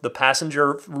the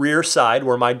passenger rear side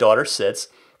where my daughter sits.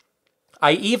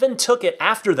 I even took it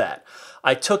after that.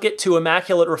 I took it to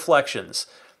Immaculate Reflections,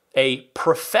 a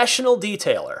professional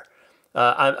detailer.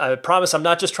 I promise I'm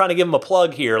not just trying to give him a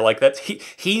plug here. Like that,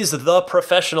 he's the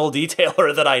professional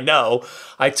detailer that I know.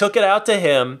 I took it out to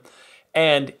him,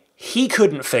 and he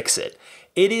couldn't fix it.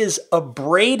 It is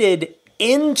abraded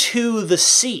into the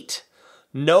seat.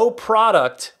 No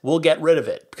product will get rid of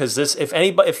it, because if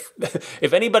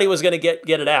anybody was going to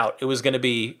get it out, it was going to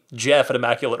be Jeff at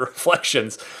Immaculate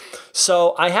Reflections.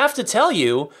 So I have to tell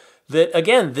you that,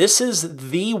 again, this is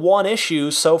the one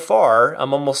issue so far.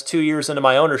 I'm almost 2 years into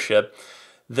my ownership.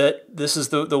 That this is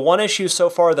the one issue so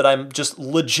far that I'm just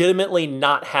legitimately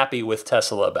not happy with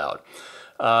Tesla about.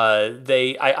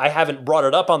 I haven't brought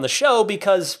it up on the show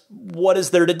because what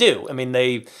is there to do? I mean,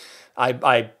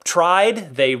 I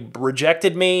tried, they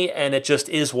rejected me, and it just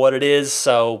is what it is.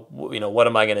 So, what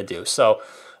am I going to do? So,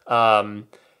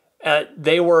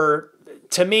 they were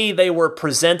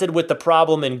presented with the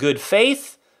problem in good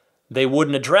faith. They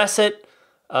wouldn't address it.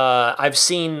 I've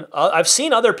seen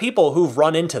other people who've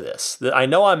run into this. I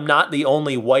know I'm not the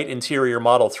only white interior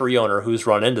Model 3 owner who's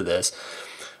run into this,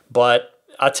 but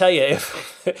I'll tell you,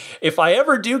 if I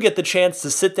ever do get the chance to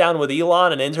sit down with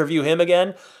Elon and interview him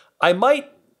again, I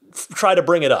might try to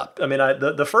bring it up. I mean,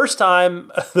 the first time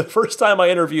I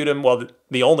interviewed him, well,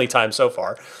 the only time so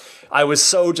far, I was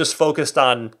so just focused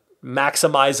on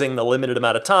maximizing the limited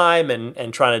amount of time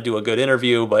and trying to do a good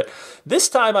interview. But this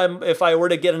time, if I were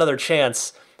to get another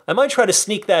chance, I might try to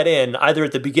sneak that in either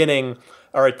at the beginning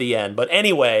or at the end. But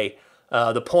anyway,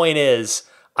 the point is,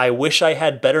 I wish I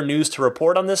had better news to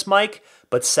report on this, Mike,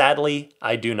 but sadly,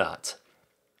 I do not.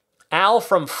 Al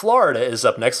from Florida is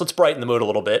up next. Let's brighten the mood a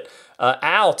little bit.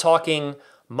 Al talking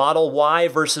Model Y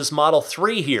versus Model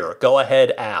 3 here. Go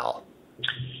ahead, Al.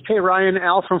 Hey, Ryan.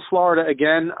 Al from Florida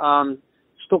again.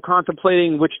 Still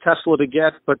contemplating which Tesla to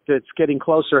get, but it's getting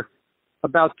closer.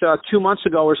 About 2 months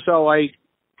ago or so, I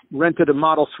rented a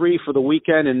Model 3 for the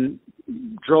weekend and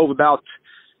drove about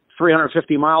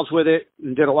 350 miles with it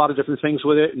and did a lot of different things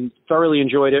with it and thoroughly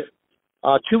enjoyed it.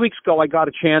 2 weeks ago, I got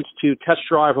a chance to test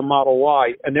drive a Model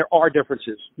Y, and there are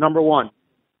differences. Number one,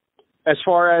 as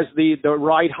far as the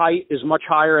ride height is much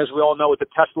higher, as we all know with the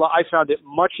Tesla. I found it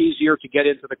much easier to get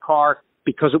into the car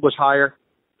because it was higher.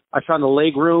 I found the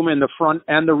leg room in the front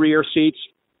and the rear seats.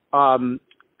 I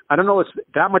don't know if it's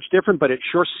that much different, but it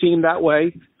sure seemed that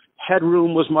way.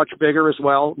 Headroom was much bigger as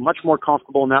well, much more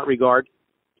comfortable in that regard.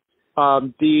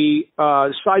 The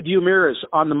side view mirrors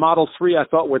on the Model 3 I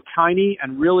thought were tiny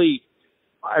and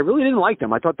I really didn't like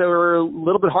them. I thought they were a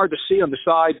little bit hard to see on the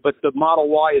side, but the Model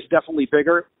Y is definitely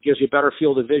bigger, gives you a better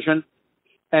field of vision.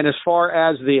 And as far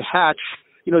as the hatch,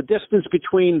 distance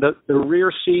between the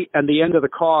rear seat and the end of the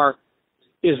car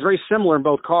is very similar in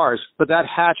both cars, but that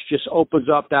hatch just opens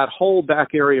up that whole back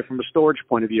area from a storage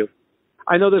point of view.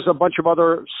 I know there's a bunch of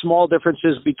other small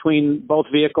differences between both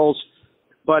vehicles,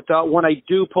 but when I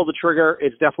do pull the trigger,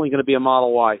 it's definitely going to be a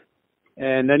Model Y.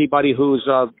 And anybody who's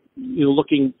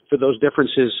looking for those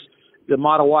differences, the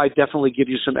Model Y definitely gives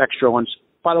you some extra ones.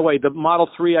 By the way, the Model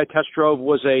 3 I test drove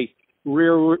was a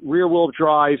rear-wheel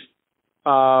drive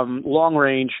long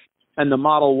range, and the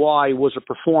Model Y was a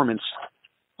performance.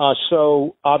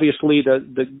 So obviously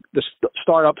the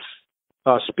startup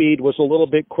speed was a little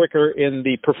bit quicker in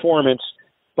the performance,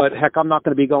 but heck, I'm not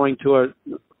going to be going to a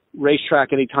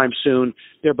racetrack anytime soon.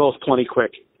 They're both plenty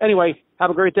quick. Anyway,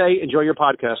 have a great day. Enjoy your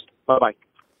podcast. Bye-bye.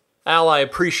 Al, I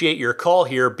appreciate your call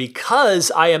here because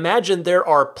I imagine there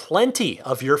are plenty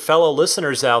of your fellow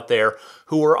listeners out there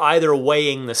who are either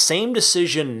weighing the same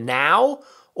decision now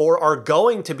or are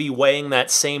going to be weighing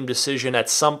that same decision at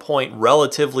some point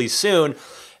relatively soon,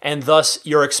 and thus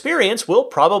your experience will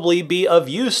probably be of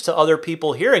use to other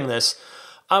people hearing this.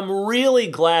 I'm really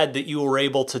glad that you were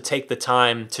able to take the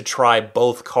time to try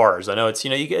both cars. I know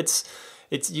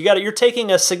you're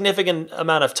taking a significant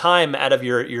amount of time out of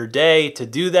your day to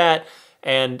do that,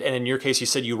 and in your case, you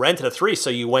said you rented a 3, so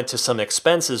you went to some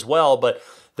expense as well. But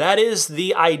that is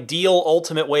the ideal,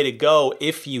 ultimate way to go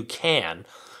if you can.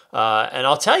 And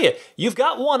I'll tell you, you've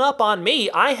got one up on me.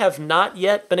 I have not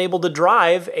yet been able to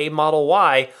drive a Model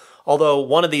Y, although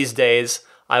one of these days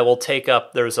I will take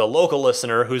up. There's a local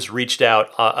listener who's reached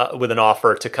out with an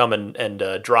offer to come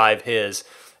and drive his.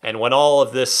 And when all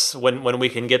of this, when we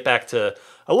can get back to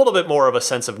a little bit more of a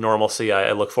sense of normalcy,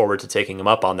 I look forward to taking him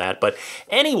up on that. But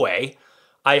anyway,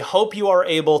 I hope you are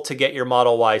able to get your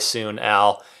Model Y soon,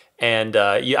 Al. And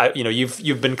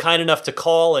you've been kind enough to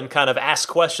call and kind of ask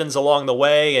questions along the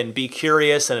way and be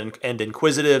curious and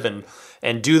inquisitive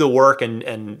and do the work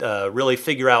and really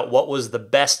figure out what was the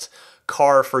best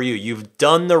car for you. You've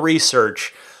done the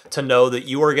research to know that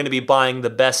you are going to be buying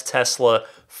the best Tesla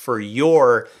for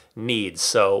your needs.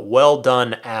 So well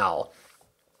done, Al.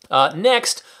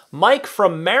 Next, Mike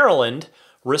from Maryland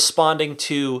responding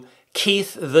to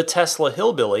Keith the Tesla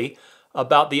Hillbilly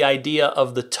about the idea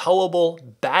of the towable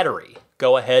battery.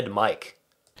 Go ahead, Mike.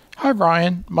 Hi,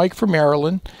 Brian. Mike from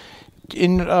Maryland.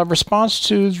 In response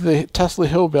to the Tesla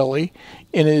Hillbilly,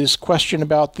 in his question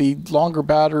about the longer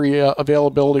battery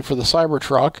availability for the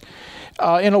Cybertruck,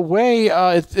 in a way,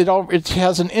 it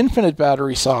has an infinite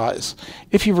battery size.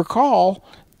 If you recall,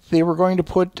 they were going to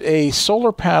put a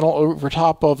solar panel over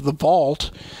top of the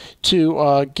vault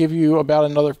to give you about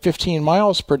another 15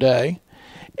 miles per day.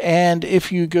 And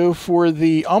if you go for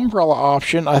the umbrella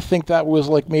option, I think that was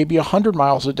like maybe 100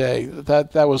 miles a day.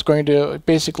 That was going to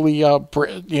basically,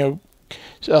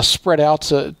 spread out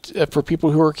for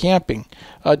people who are camping,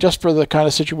 just for the kind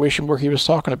of situation where he was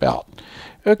talking about.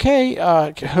 Okay,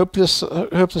 hope this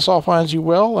all finds you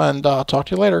well, and talk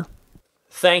to you later.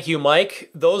 Thank you,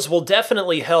 Mike. Those will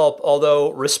definitely help,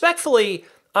 although respectfully,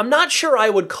 I'm not sure I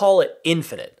would call it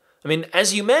infinite. I mean,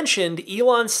 as you mentioned,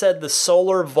 Elon said the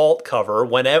solar vault cover,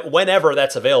 whenever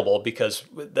that's available, because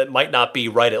that might not be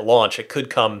right at launch. It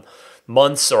could come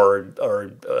months or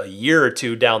a year or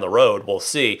two down the road. We'll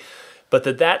see.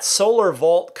 But that solar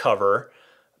vault cover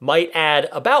might add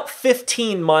about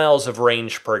 15 miles of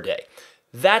range per day.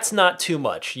 That's not too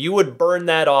much. You would burn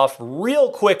that off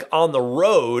real quick on the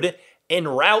road en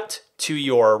route to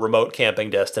your remote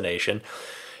camping destination.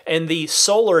 And the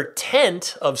solar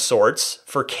tent of sorts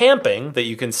for camping that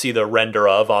you can see the render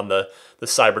of on the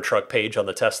Cybertruck page on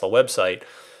the Tesla website,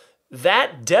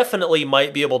 that definitely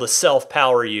might be able to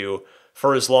self-power you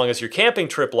for as long as your camping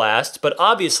trip lasts, but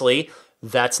obviously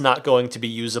that's not going to be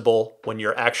usable when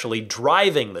you're actually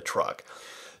driving the truck.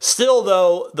 Still,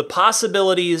 though, the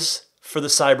possibilities for the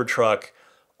Cybertruck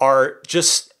are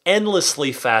just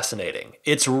endlessly fascinating.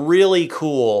 It's really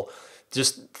cool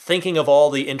just thinking of all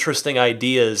the interesting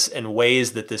ideas and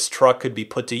ways that this truck could be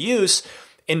put to use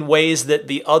in ways that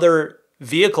the other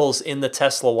vehicles in the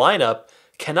Tesla lineup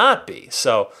cannot be.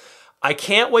 So I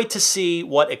can't wait to see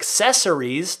what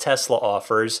accessories Tesla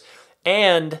offers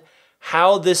and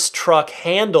how this truck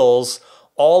handles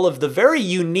all of the very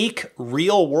unique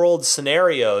real-world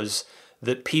scenarios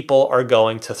that people are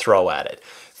going to throw at it.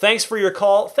 Thanks for your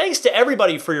call. Thanks to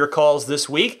everybody for your calls this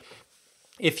week.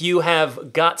 If you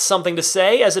have got something to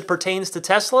say as it pertains to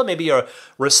Tesla, maybe a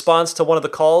response to one of the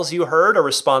calls you heard, a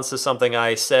response to something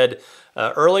I said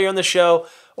earlier in the show,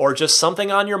 or just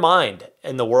something on your mind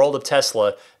in the world of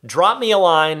Tesla, drop me a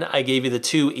line. I gave you the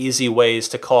 2 easy ways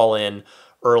to call in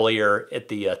earlier at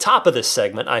the top of this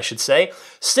segment, I should say.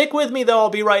 Stick with me, though.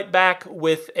 I'll be right back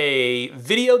with a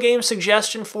video game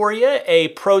suggestion for you, a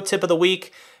pro tip of the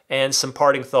week, and some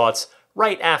parting thoughts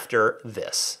right after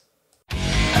this.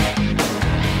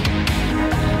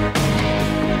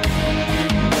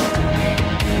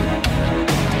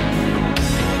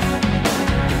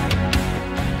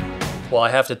 Well, I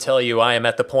have to tell you, I am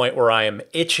at the point where I am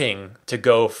itching to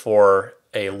go for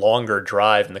a longer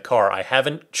drive in the car. I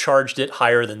haven't charged it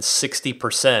higher than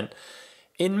 60%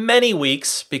 in many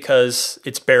weeks because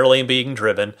it's barely being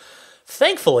driven.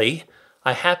 Thankfully,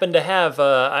 I happen to have,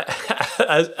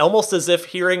 almost as if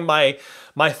hearing my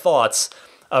thoughts,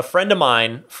 a friend of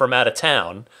mine from out of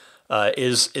town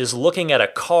is looking at a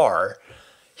car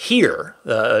here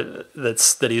that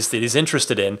he's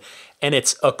interested in, and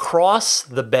it's across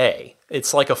the bay.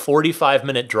 It's like a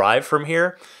 45-minute drive from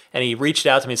here, and he reached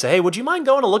out to me and said, "Hey, would you mind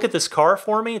going to look at this car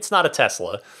for me?" It's not a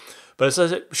Tesla, but it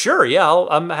says, "Sure, yeah,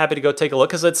 I'm happy to go take a look,"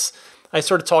 because I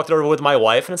sort of talked it over with my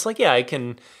wife, and it's like, yeah, I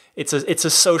can. It's a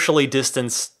socially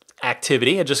distanced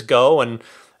activity. I just go and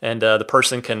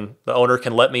the owner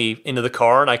can let me into the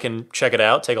car, and I can check it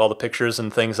out, take all the pictures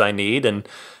and things I need, and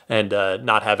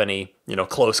not have any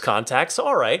close contact. So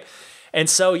all right. And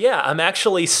so, yeah, I'm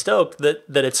actually stoked that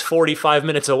it's 45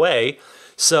 minutes away.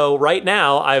 So right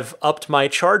now, I've upped my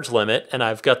charge limit, and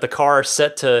I've got the car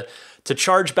set to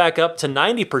charge back up to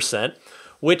 90%,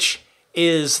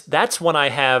 that's when I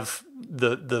have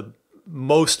the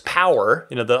most power.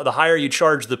 The higher you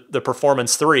charge the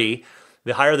Performance 3,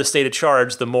 the higher the state of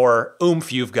charge, the more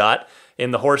oomph you've got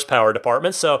in the horsepower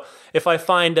department. So if I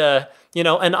find a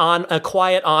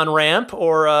quiet on-ramp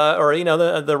or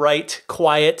the right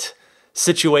quiet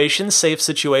situation, safe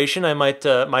situation, I might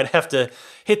have to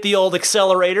hit the old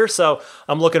accelerator. So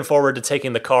I'm looking forward to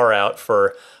taking the car out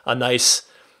for a nice,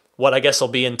 what I guess will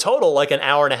be in total like an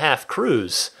hour-and-a-half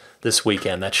cruise this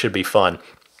weekend. That should be fun.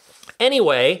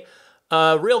 Anyway,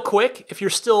 real quick, if you're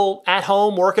still at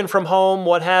home, working from home,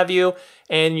 what have you,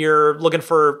 and you're looking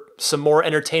for some more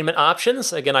entertainment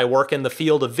options, again, I work in the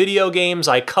field of video games.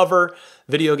 I cover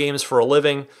video games for a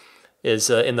living,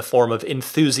 is in the form of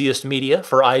enthusiast media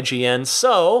for IGN.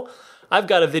 So I've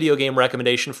got a video game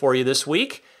recommendation for you this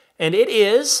week, and it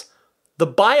is the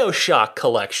BioShock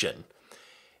collection,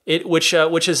 which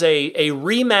is a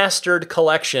remastered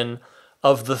collection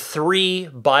of the 3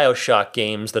 BioShock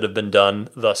games that have been done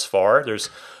thus far.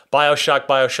 There's BioShock,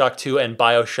 BioShock 2, and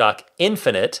BioShock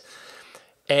Infinite.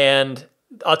 And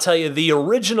I'll tell you, the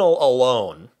original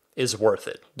alone is worth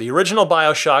it. The original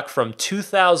BioShock from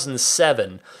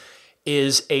 2007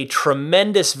 is a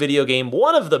tremendous video game,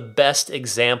 one of the best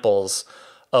examples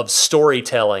of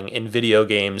storytelling in video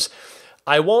games.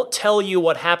 I won't tell you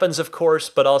what happens, of course,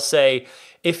 but I'll say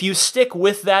if you stick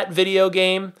with that video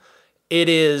game, it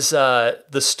is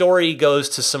the story goes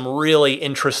to some really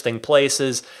interesting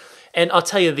places. And I'll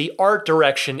tell you, the art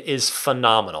direction is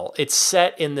phenomenal. It's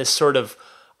set in this sort of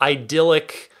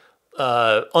idyllic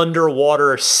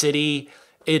underwater city.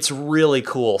 It's really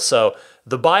cool. So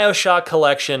the BioShock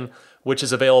collection, which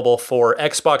is available for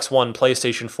Xbox One,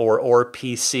 PlayStation 4, or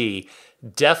PC,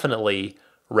 definitely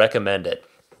recommend it.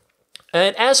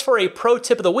 And as for a pro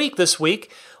tip of the week this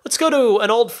week, let's go to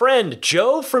an old friend,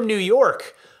 Joe from New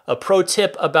York. A pro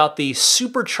tip about the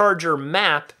supercharger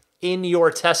map in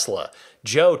your Tesla.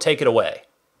 Joe, take it away.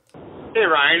 Hey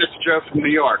Ryan, it's Joe from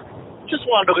New York. Just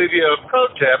wanted to leave you a pro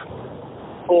tip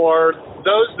for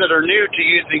those that are new to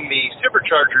using the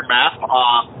supercharger map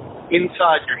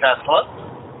inside your Tesla.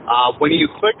 When you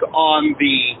click on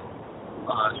the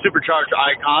supercharger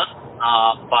icon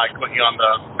by clicking on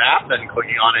the map and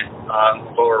clicking on it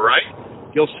lower right,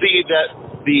 you'll see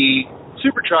that the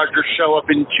superchargers show up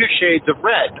in 2 shades of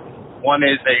red. One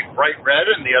is a bright red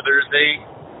and the other is a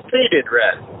faded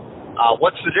red.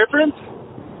 What's the difference?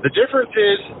 The difference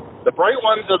is the bright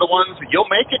ones are the ones that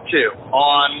you'll make it to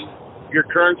on your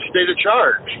current state of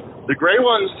charge. The gray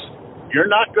ones, you're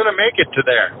not going to make it to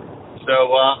there.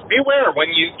 So beware when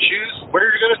you choose where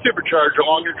you're going to supercharge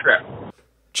along your trip.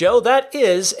 Joe, that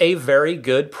is a very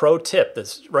good pro tip.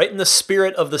 That's right in the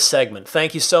spirit of the segment.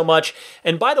 Thank you so much.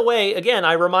 And by the way, again,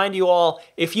 I remind you all,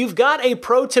 if you've got a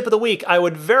pro tip of the week, I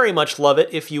would very much love it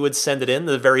if you would send it in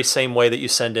the very same way that you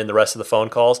send in the rest of the phone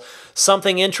calls.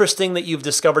 Something interesting that you've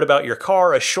discovered about your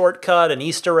car, a shortcut, an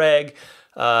Easter egg,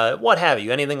 what have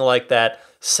you, anything like that,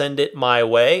 send it my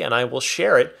way and I will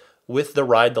share it with the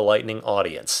Ride the Lightning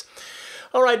audience.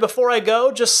 All right, before I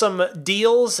go, just some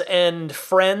deals and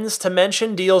friends to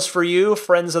mention. Deals for you,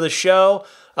 friends of the show.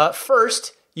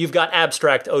 First, you've got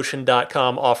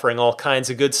AbstractOcean.com offering all kinds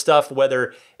of good stuff,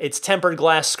 whether it's tempered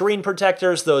glass screen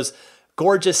protectors, those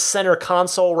gorgeous center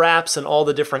console wraps and all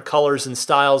the different colors and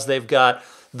styles they've got,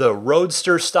 the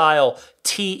Roadster style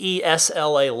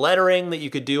TESLA lettering that you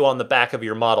could do on the back of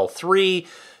your Model 3.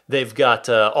 They've got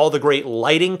all the great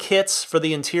lighting kits for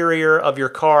the interior of your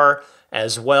car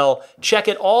as well. Check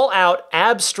it all out,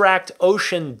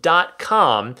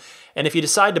 abstractocean.com. And if you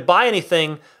decide to buy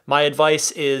anything, my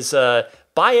advice is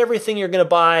buy everything you're going to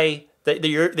buy that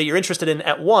you're interested in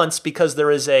at once, because there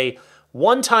is a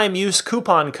one-time use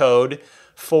coupon code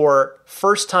for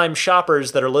first-time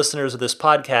shoppers that are listeners of this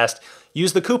podcast.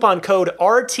 Use the coupon code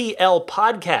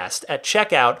RTLPodcast at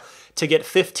checkout to get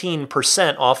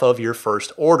 15% off of your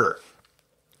first order.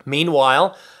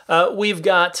 Meanwhile, we've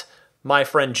got my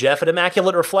friend Jeff at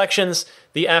Immaculate Reflections,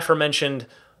 the aforementioned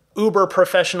uber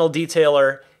professional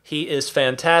detailer. He is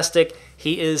fantastic.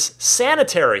 He is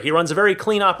sanitary. He runs a very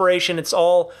clean operation. It's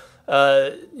all,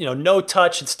 no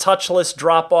touch. It's touchless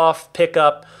drop-off,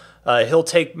 pickup. He'll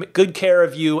take good care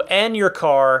of you and your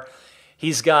car.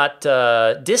 He's got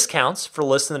discounts for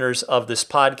listeners of this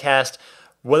podcast,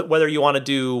 whether you want to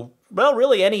do, well,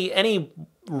 really any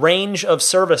range of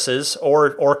services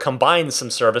or combine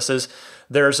some services.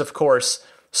 There's, of course,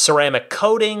 ceramic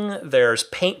coating, there's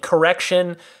paint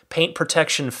correction, paint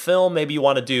protection film. Maybe you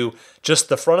want to do just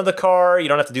the front of the car. You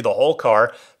don't have to do the whole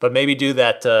car, but maybe do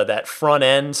that front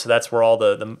end. So that's where all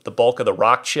the bulk of the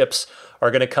rock chips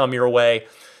are going to come your way.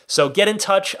 So get in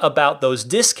touch about those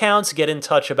discounts. Get in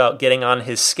touch about getting on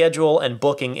his schedule and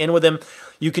booking in with him.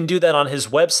 You can do that on his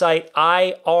website,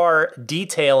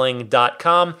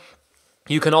 irdetailing.com.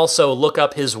 You can also look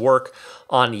up his work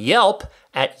on Yelp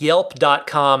at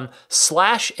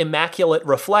yelp.com/Immaculate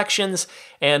Reflections,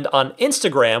 and on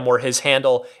Instagram, where his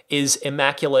handle is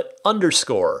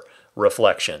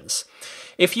Immaculate_Reflections.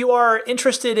 If you are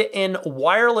interested in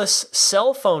wireless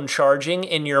cell phone charging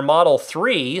in your Model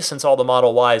 3, since all the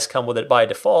Model Ys come with it by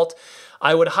default,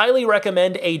 I would highly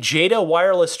recommend a Jada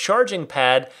wireless charging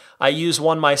pad. I use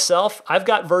one myself. I've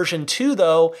got version 2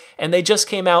 though, and they just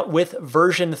came out with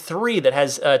version 3 that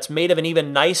has, it's made of an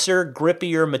even nicer,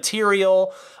 grippier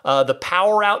material. The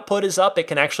power output is up. It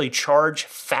can actually charge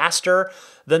faster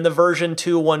than the version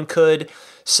 2 one could.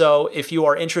 So if you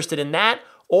are interested in that,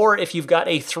 or if you've got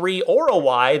a 3 or a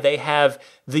Y, they have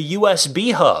the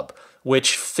USB hub,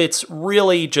 which fits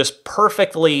really just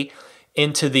perfectly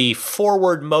into the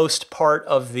forward-most part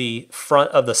of the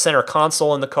front of the center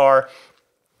console in the car.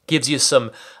 Gives you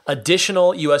some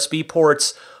additional USB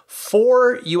ports,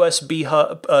 4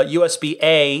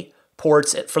 USB-A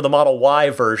ports for the Model Y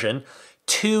version,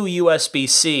 2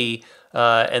 USB-C,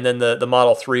 and then the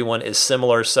Model 3 one is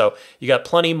similar. So you got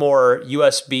plenty more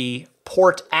USB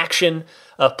port action,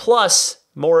 plus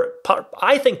more.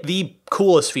 I think the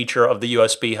coolest feature of the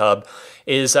USB hub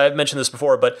is, I've mentioned this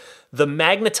before, but the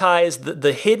magnetized,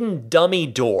 the hidden dummy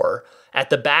door at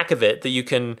the back of it that you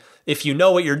can, if you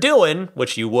know what you're doing,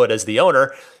 which you would as the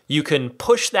owner, you can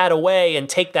push that away and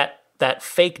take that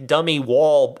fake dummy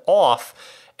wall off,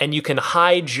 and you can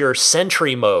hide your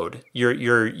Sentry mode, your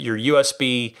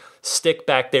USB stick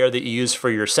back there that you use for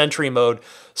your Sentry mode,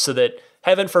 so that,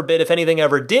 heaven forbid, if anything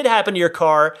ever did happen to your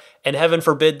car, and heaven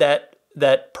forbid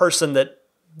that person that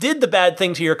did the bad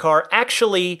thing to your car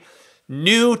actually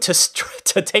knew to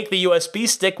take the USB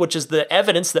stick, which is the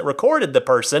evidence that recorded the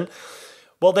person,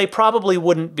 well, they probably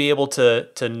wouldn't be able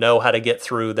to know how to get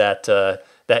through that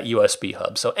USB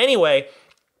hub. So anyway,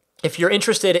 if you're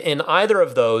interested in either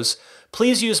of those,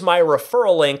 please use my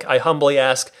referral link, I humbly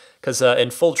ask, because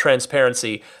in full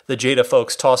transparency, the Jada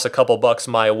folks toss a couple bucks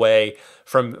my way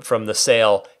from the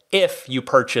sale if you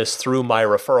purchase through my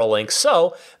referral link.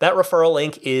 So that referral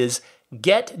link is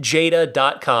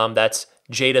getjada.com. That's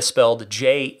Jada spelled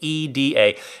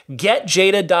Jeda.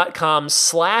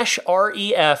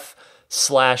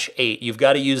 Getjada.com/REF/8. You've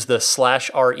got to use the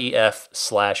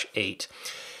 /REF/8.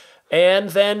 And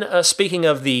then, speaking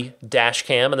of the dash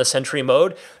cam and the Sentry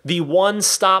mode, the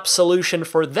one-stop solution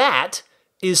for that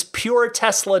is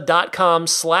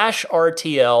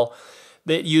puretesla.com/RTL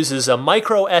that uses a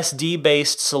micro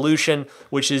SD-based solution,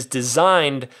 which is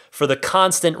designed for the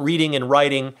constant reading and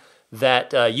writing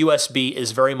that USB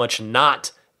is very much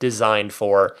not designed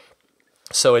for.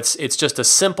 So it's just a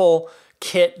simple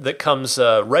kit that comes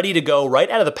ready to go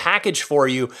right out of the package for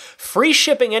you. Free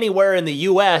shipping anywhere in the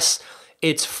US.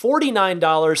 It's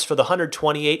 $49 for the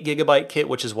 128 gigabyte kit,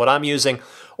 which is what I'm using,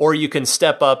 or you can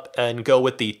step up and go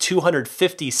with the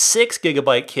 256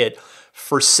 gigabyte kit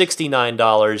for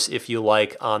 $69 if you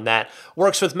like on that.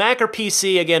 Works with Mac or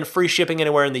PC. Again, free shipping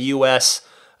anywhere in the US,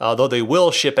 though they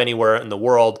will ship anywhere in the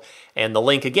world. And the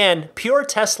link again,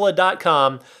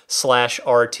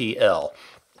 puretesla.com/RTL.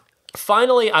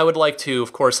 Finally, I would like to,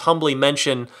 of course, humbly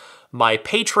mention my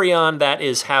Patreon. That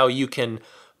is how you can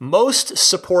most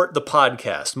support the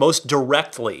podcast, most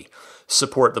directly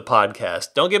support the podcast.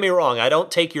 Don't get me wrong, I don't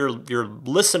take your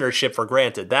listenership for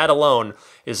granted. That alone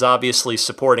is obviously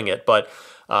supporting it, but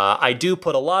I do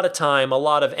put a lot of time, a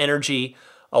lot of energy,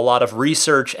 a lot of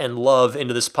research and love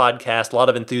into this podcast, a lot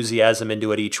of enthusiasm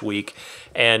into it each week.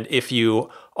 And if you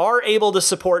are able to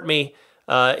support me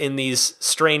in these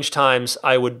strange times,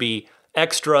 I would be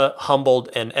extra humbled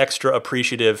and extra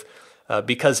appreciative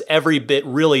because every bit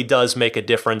really does make a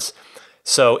difference.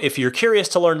 So if you're curious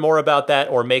to learn more about that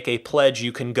or make a pledge,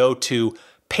 you can go to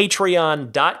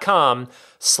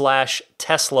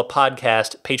patreon.com/Tesla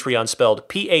podcast, Patreon spelled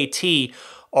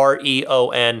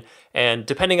Patreon. And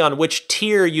depending on which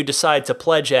tier you decide to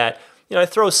pledge at, I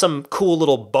throw some cool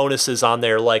little bonuses on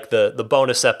there, like the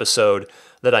bonus episode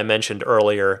that I mentioned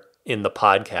earlier in the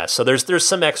podcast. So there's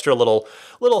some extra little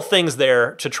things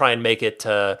there to try and make it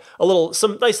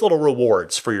some nice little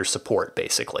rewards for your support,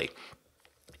 basically.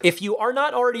 If you are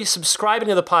not already subscribing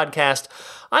to the podcast,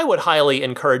 I would highly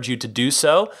encourage you to do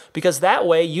so, because that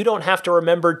way you don't have to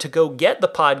remember to go get the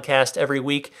podcast every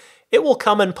week. It will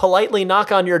come and politely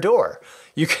knock on your door.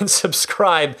 You can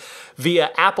subscribe via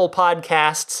Apple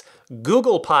Podcasts,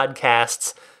 Google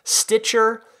Podcasts,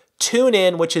 Stitcher,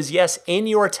 TuneIn, which is, yes, in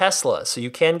your Tesla. So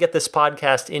you can get this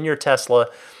podcast in your Tesla.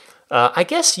 I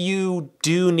guess you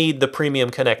do need the premium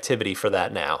connectivity for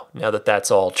that now that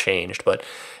that's all changed. But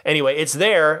anyway, it's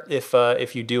there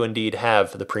if you do indeed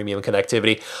have the premium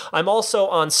connectivity. I'm also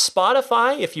on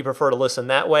Spotify if you prefer to listen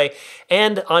that way,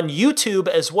 and on YouTube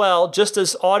as well, just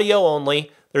as audio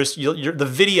only. There's the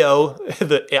video,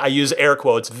 I use air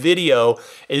quotes, video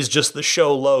is just the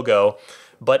show logo,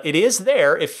 but it is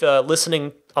there if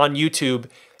listening on YouTube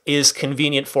is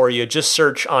convenient for you. Just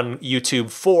search on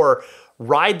YouTube for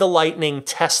Ride the Lightning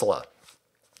Tesla,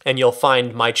 and you'll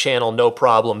find my channel no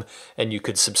problem, and you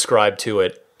could subscribe to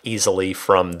it easily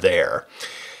from there.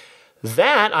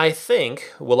 That, I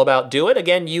think, will about do it.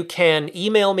 Again, you can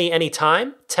email me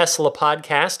anytime,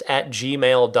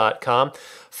 teslapodcast@gmail.com.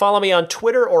 Follow me on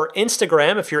Twitter or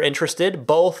Instagram if you're interested.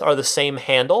 Both are the same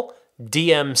handle,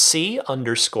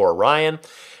 DMC_Ryan.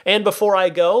 And before I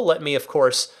go, let me, of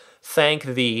course, thank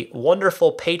the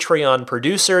wonderful Patreon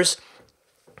producers.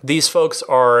 These folks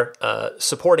are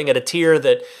supporting at a tier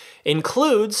that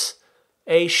includes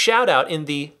a shout out in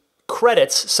the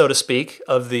credits, so to speak,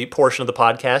 of the portion of the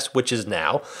podcast, which is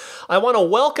now. I want to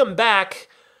welcome back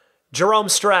Jerome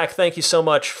Strack. Thank you so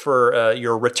much for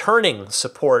your returning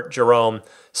support, Jerome.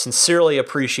 Sincerely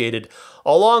appreciated.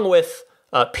 Along with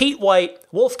Pete White,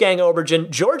 Wolfgang Obergen,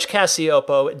 George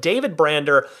Cassiopo, David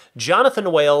Brander,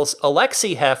 Jonathan Wales,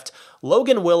 Alexi Heft,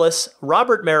 Logan Willis,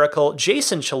 Robert Miracle,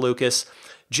 Jason Chalukas,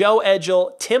 Joe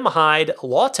Edgel, Tim Hyde,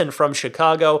 Lawton from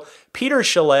Chicago, Peter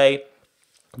Chalet,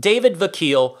 David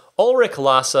Vakil, Ulrich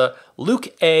Lassa,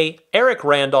 Luke A., Eric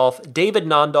Randolph, David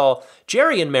Nondahl,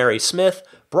 Jerry and Mary Smith,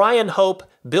 Brian Hope,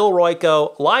 Bill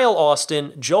Royko, Lyle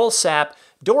Austin, Joel Sapp,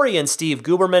 Dorian Steve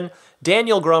Guberman,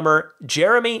 Daniel Grummer,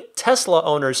 Jeremy, Tesla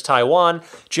Owners Taiwan,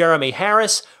 Jeremy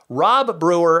Harris, Rob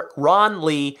Brewer, Ron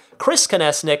Lee, Chris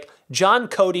Konesnik, John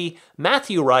Cody,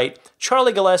 Matthew Wright,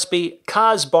 Charlie Gillespie,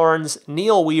 Kaz Barnes,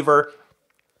 Neil Weaver,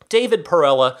 David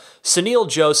Perella, Sunil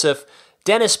Joseph,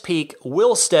 Dennis Peak,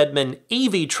 Will Stedman,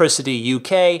 Evie Tricity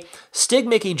UK, Stig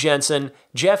Mickey Jensen,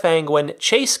 Jeff Angwin,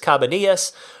 Chase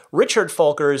Cabanillas, Richard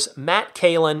Folkers, Matt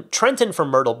Kalin, Trenton from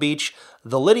Myrtle Beach,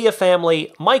 the Lydia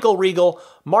family, Michael Regal,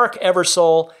 Mark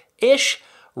Eversole, Ish,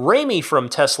 Ramey from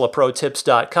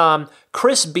TeslaProTips.com,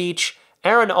 Chris Beach,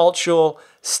 Aaron Altschul,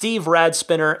 Steve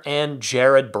Radspinner, and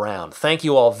Jared Brown. Thank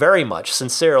you all very much,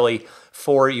 sincerely,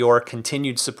 for your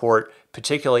continued support,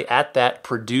 particularly at that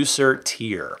producer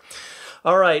tier.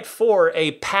 All right, for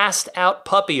a passed out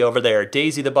puppy over there,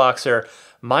 Daisy the Boxer,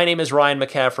 my name is Ryan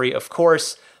McCaffrey. Of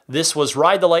course, this was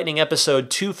Ride the Lightning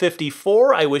episode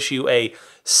 254. I wish you a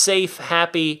safe,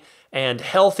 happy, and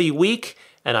healthy week,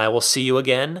 and I will see you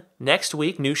again next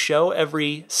week. New show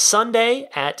every Sunday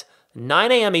at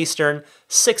 9 a.m. Eastern,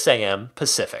 6 a.m.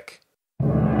 Pacific.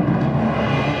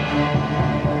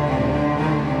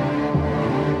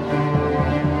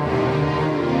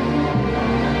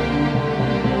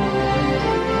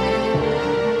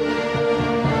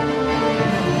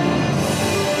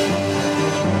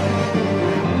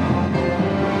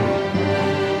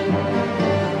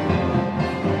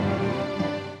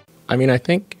 I mean, I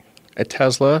think a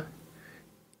Tesla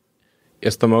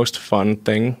is the most fun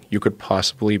thing you could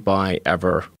possibly buy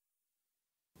ever.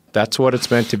 That's what it's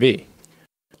meant to be.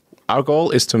 Our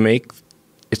goal is to make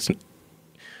it's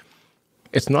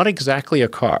not exactly a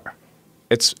car.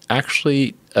 It's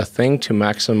actually a thing to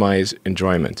maximize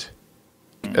enjoyment.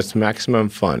 It's maximum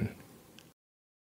fun.